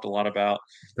have talked a lot about.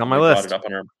 It's on my We brought it list. up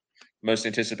on our most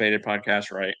anticipated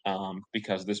podcast, right?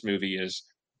 Because this movie is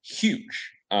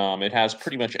huge. It has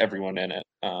pretty much everyone in it.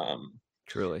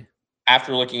 Truly.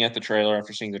 After looking at the trailer,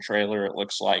 after seeing the trailer, it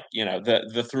looks like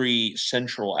the three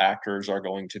central actors are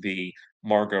going to be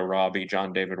Margot Robbie,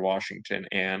 John David Washington,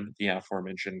 and the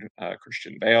aforementioned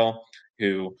Christian Bale,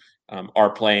 who are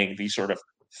playing these sort of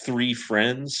three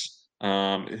friends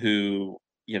who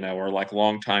are like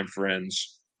longtime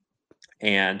friends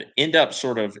and end up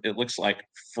sort of, it looks like,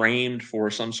 framed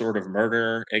for some sort of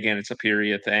murder. Again, it's a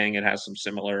period thing. It has some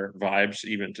similar vibes,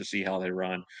 even to See How They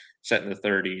Run, set in the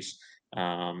 30s.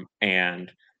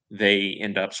 And they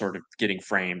end up sort of getting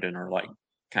framed and are like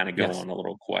kind of go Yes. on a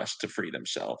little quest to free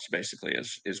themselves, basically,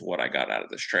 is what I got out of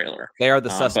this trailer. They are the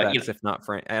But suspects, if not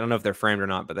framed. I don't know if they're framed or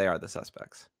not, but they are the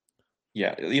suspects.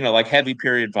 yeah, like heavy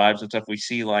period vibes and stuff. We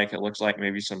see, like, it looks like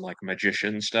maybe some like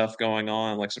magician stuff going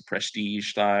on, like some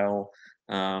prestige style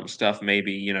stuff.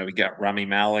 Maybe, we got Rami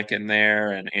Malek in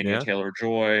there and Anya Yeah.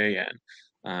 Taylor-Joy and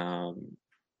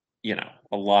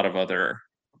a lot of other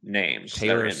names that are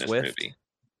Taylor in this Swift.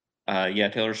 movie. Yeah,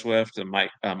 Taylor Swift and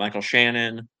Michael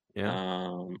Shannon,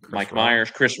 Yeah. Mike Rock.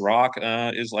 Myers, Chris Rock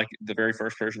is like the very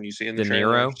first person you see in the De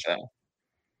trailer. Niro. So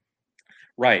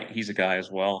right, he's a guy as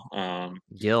well.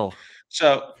 Gil.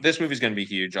 So this movie's going to be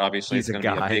huge. Obviously, He's it's a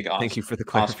going to be a guy. big Thank you for the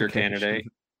Oscar clarification.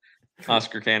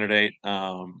 Oscar candidate.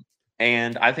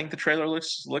 And I think the trailer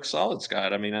looks solid,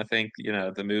 Scott. I mean, I think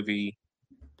the movie.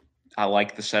 I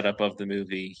like the setup of the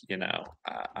movie.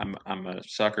 I'm a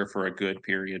sucker for a good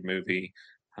period movie.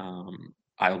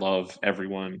 I love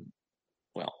everyone.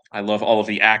 Well, I love all of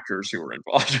the actors who were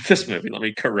involved in this movie. Let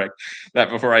me correct that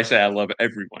before I say I love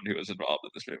everyone who was involved in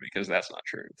this movie, because that's not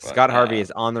true. But Scott Harvey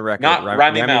is on the record. not Rami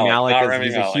Rami Malek, Malek not is Rami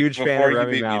he's a Malek. huge fan Before of you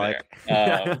Rami beat me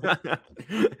Malek.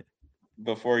 there,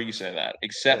 before you say that,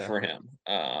 except Yeah. for him,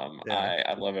 Yeah.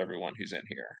 I love everyone who's in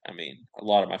here. I mean, a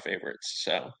lot of my favorites.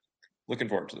 So, looking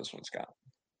forward to this one, Scott.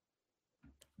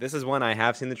 This is one I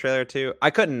have seen the trailer to. I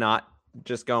could not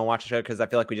just go and watch the show because I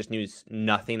feel like we just knew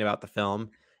nothing about the film.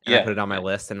 And I Yeah, put it on my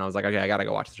list and I was like, okay, I gotta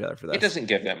go watch the trailer for this. it doesn't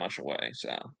give that much away,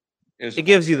 so it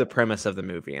gives you the premise of the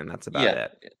movie, and that's about yeah.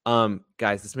 it.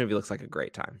 Guys, this movie looks like a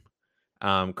great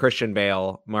time. Christian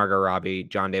Bale, Margot Robbie,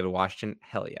 John David Washington.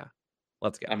 Hell yeah.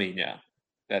 Let's go. I mean, yeah,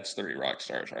 that's 3 rock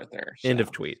stars right there. End So.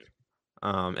 of tweet.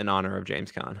 In honor of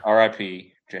James Caan.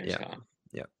 R.I.P. James Caan.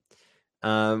 Yep.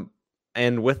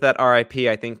 And with that RIP,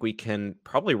 I think we can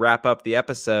probably wrap up the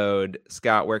episode.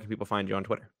 Scott, where can people find you on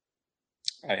Twitter?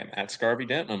 I am at Scarby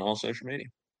Dent on all social media.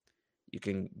 You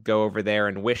can go over there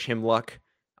and wish him luck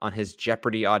on his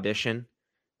Jeopardy audition.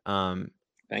 Thank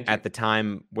you. At the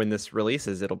time when this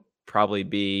releases, it'll probably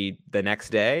be the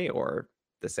next day or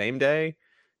the same day.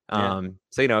 Yeah.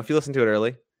 So, if you listen to it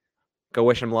early, go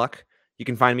wish him luck. You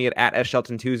can find me at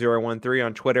 @shelton2013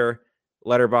 on Twitter,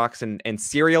 Letterboxd, and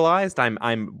Serialized.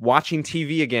 I'm watching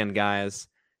TV again, guys.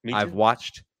 Me too. I've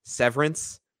watched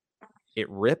Severance. It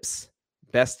rips.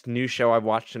 Best new show I've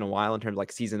watched in a while in terms of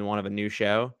like season 1 of a new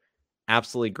show.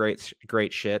 Absolutely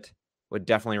great shit. Would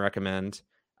definitely recommend.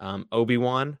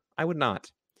 Obi-Wan, I would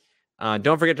not.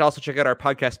 Don't forget to also check out our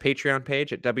podcast Patreon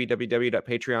page at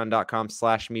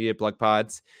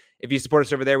www.patreon.com/mediablogpods. If you support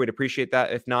us over there, we'd appreciate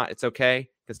that. If not, it's okay.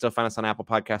 You can still find us on Apple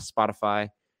Podcasts, Spotify,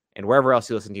 and wherever else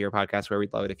you listen to your podcast, where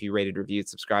we'd love it if you rated, reviewed,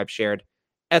 subscribed, shared,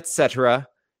 etc.,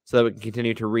 so that we can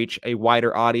continue to reach a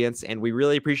wider audience. And we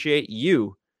really appreciate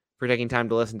you for taking time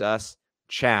to listen to us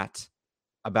chat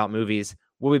about movies.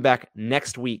 We'll be back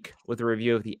next week with a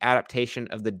review of the adaptation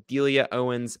of the Delia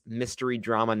Owens mystery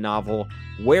drama novel,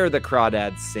 Where the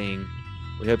Crawdads Sing.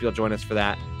 We hope you'll join us for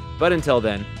that. But until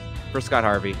then, for Scott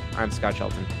Harvey, I'm Scott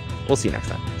Shelton. We'll see you next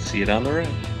time. See you down the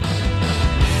road.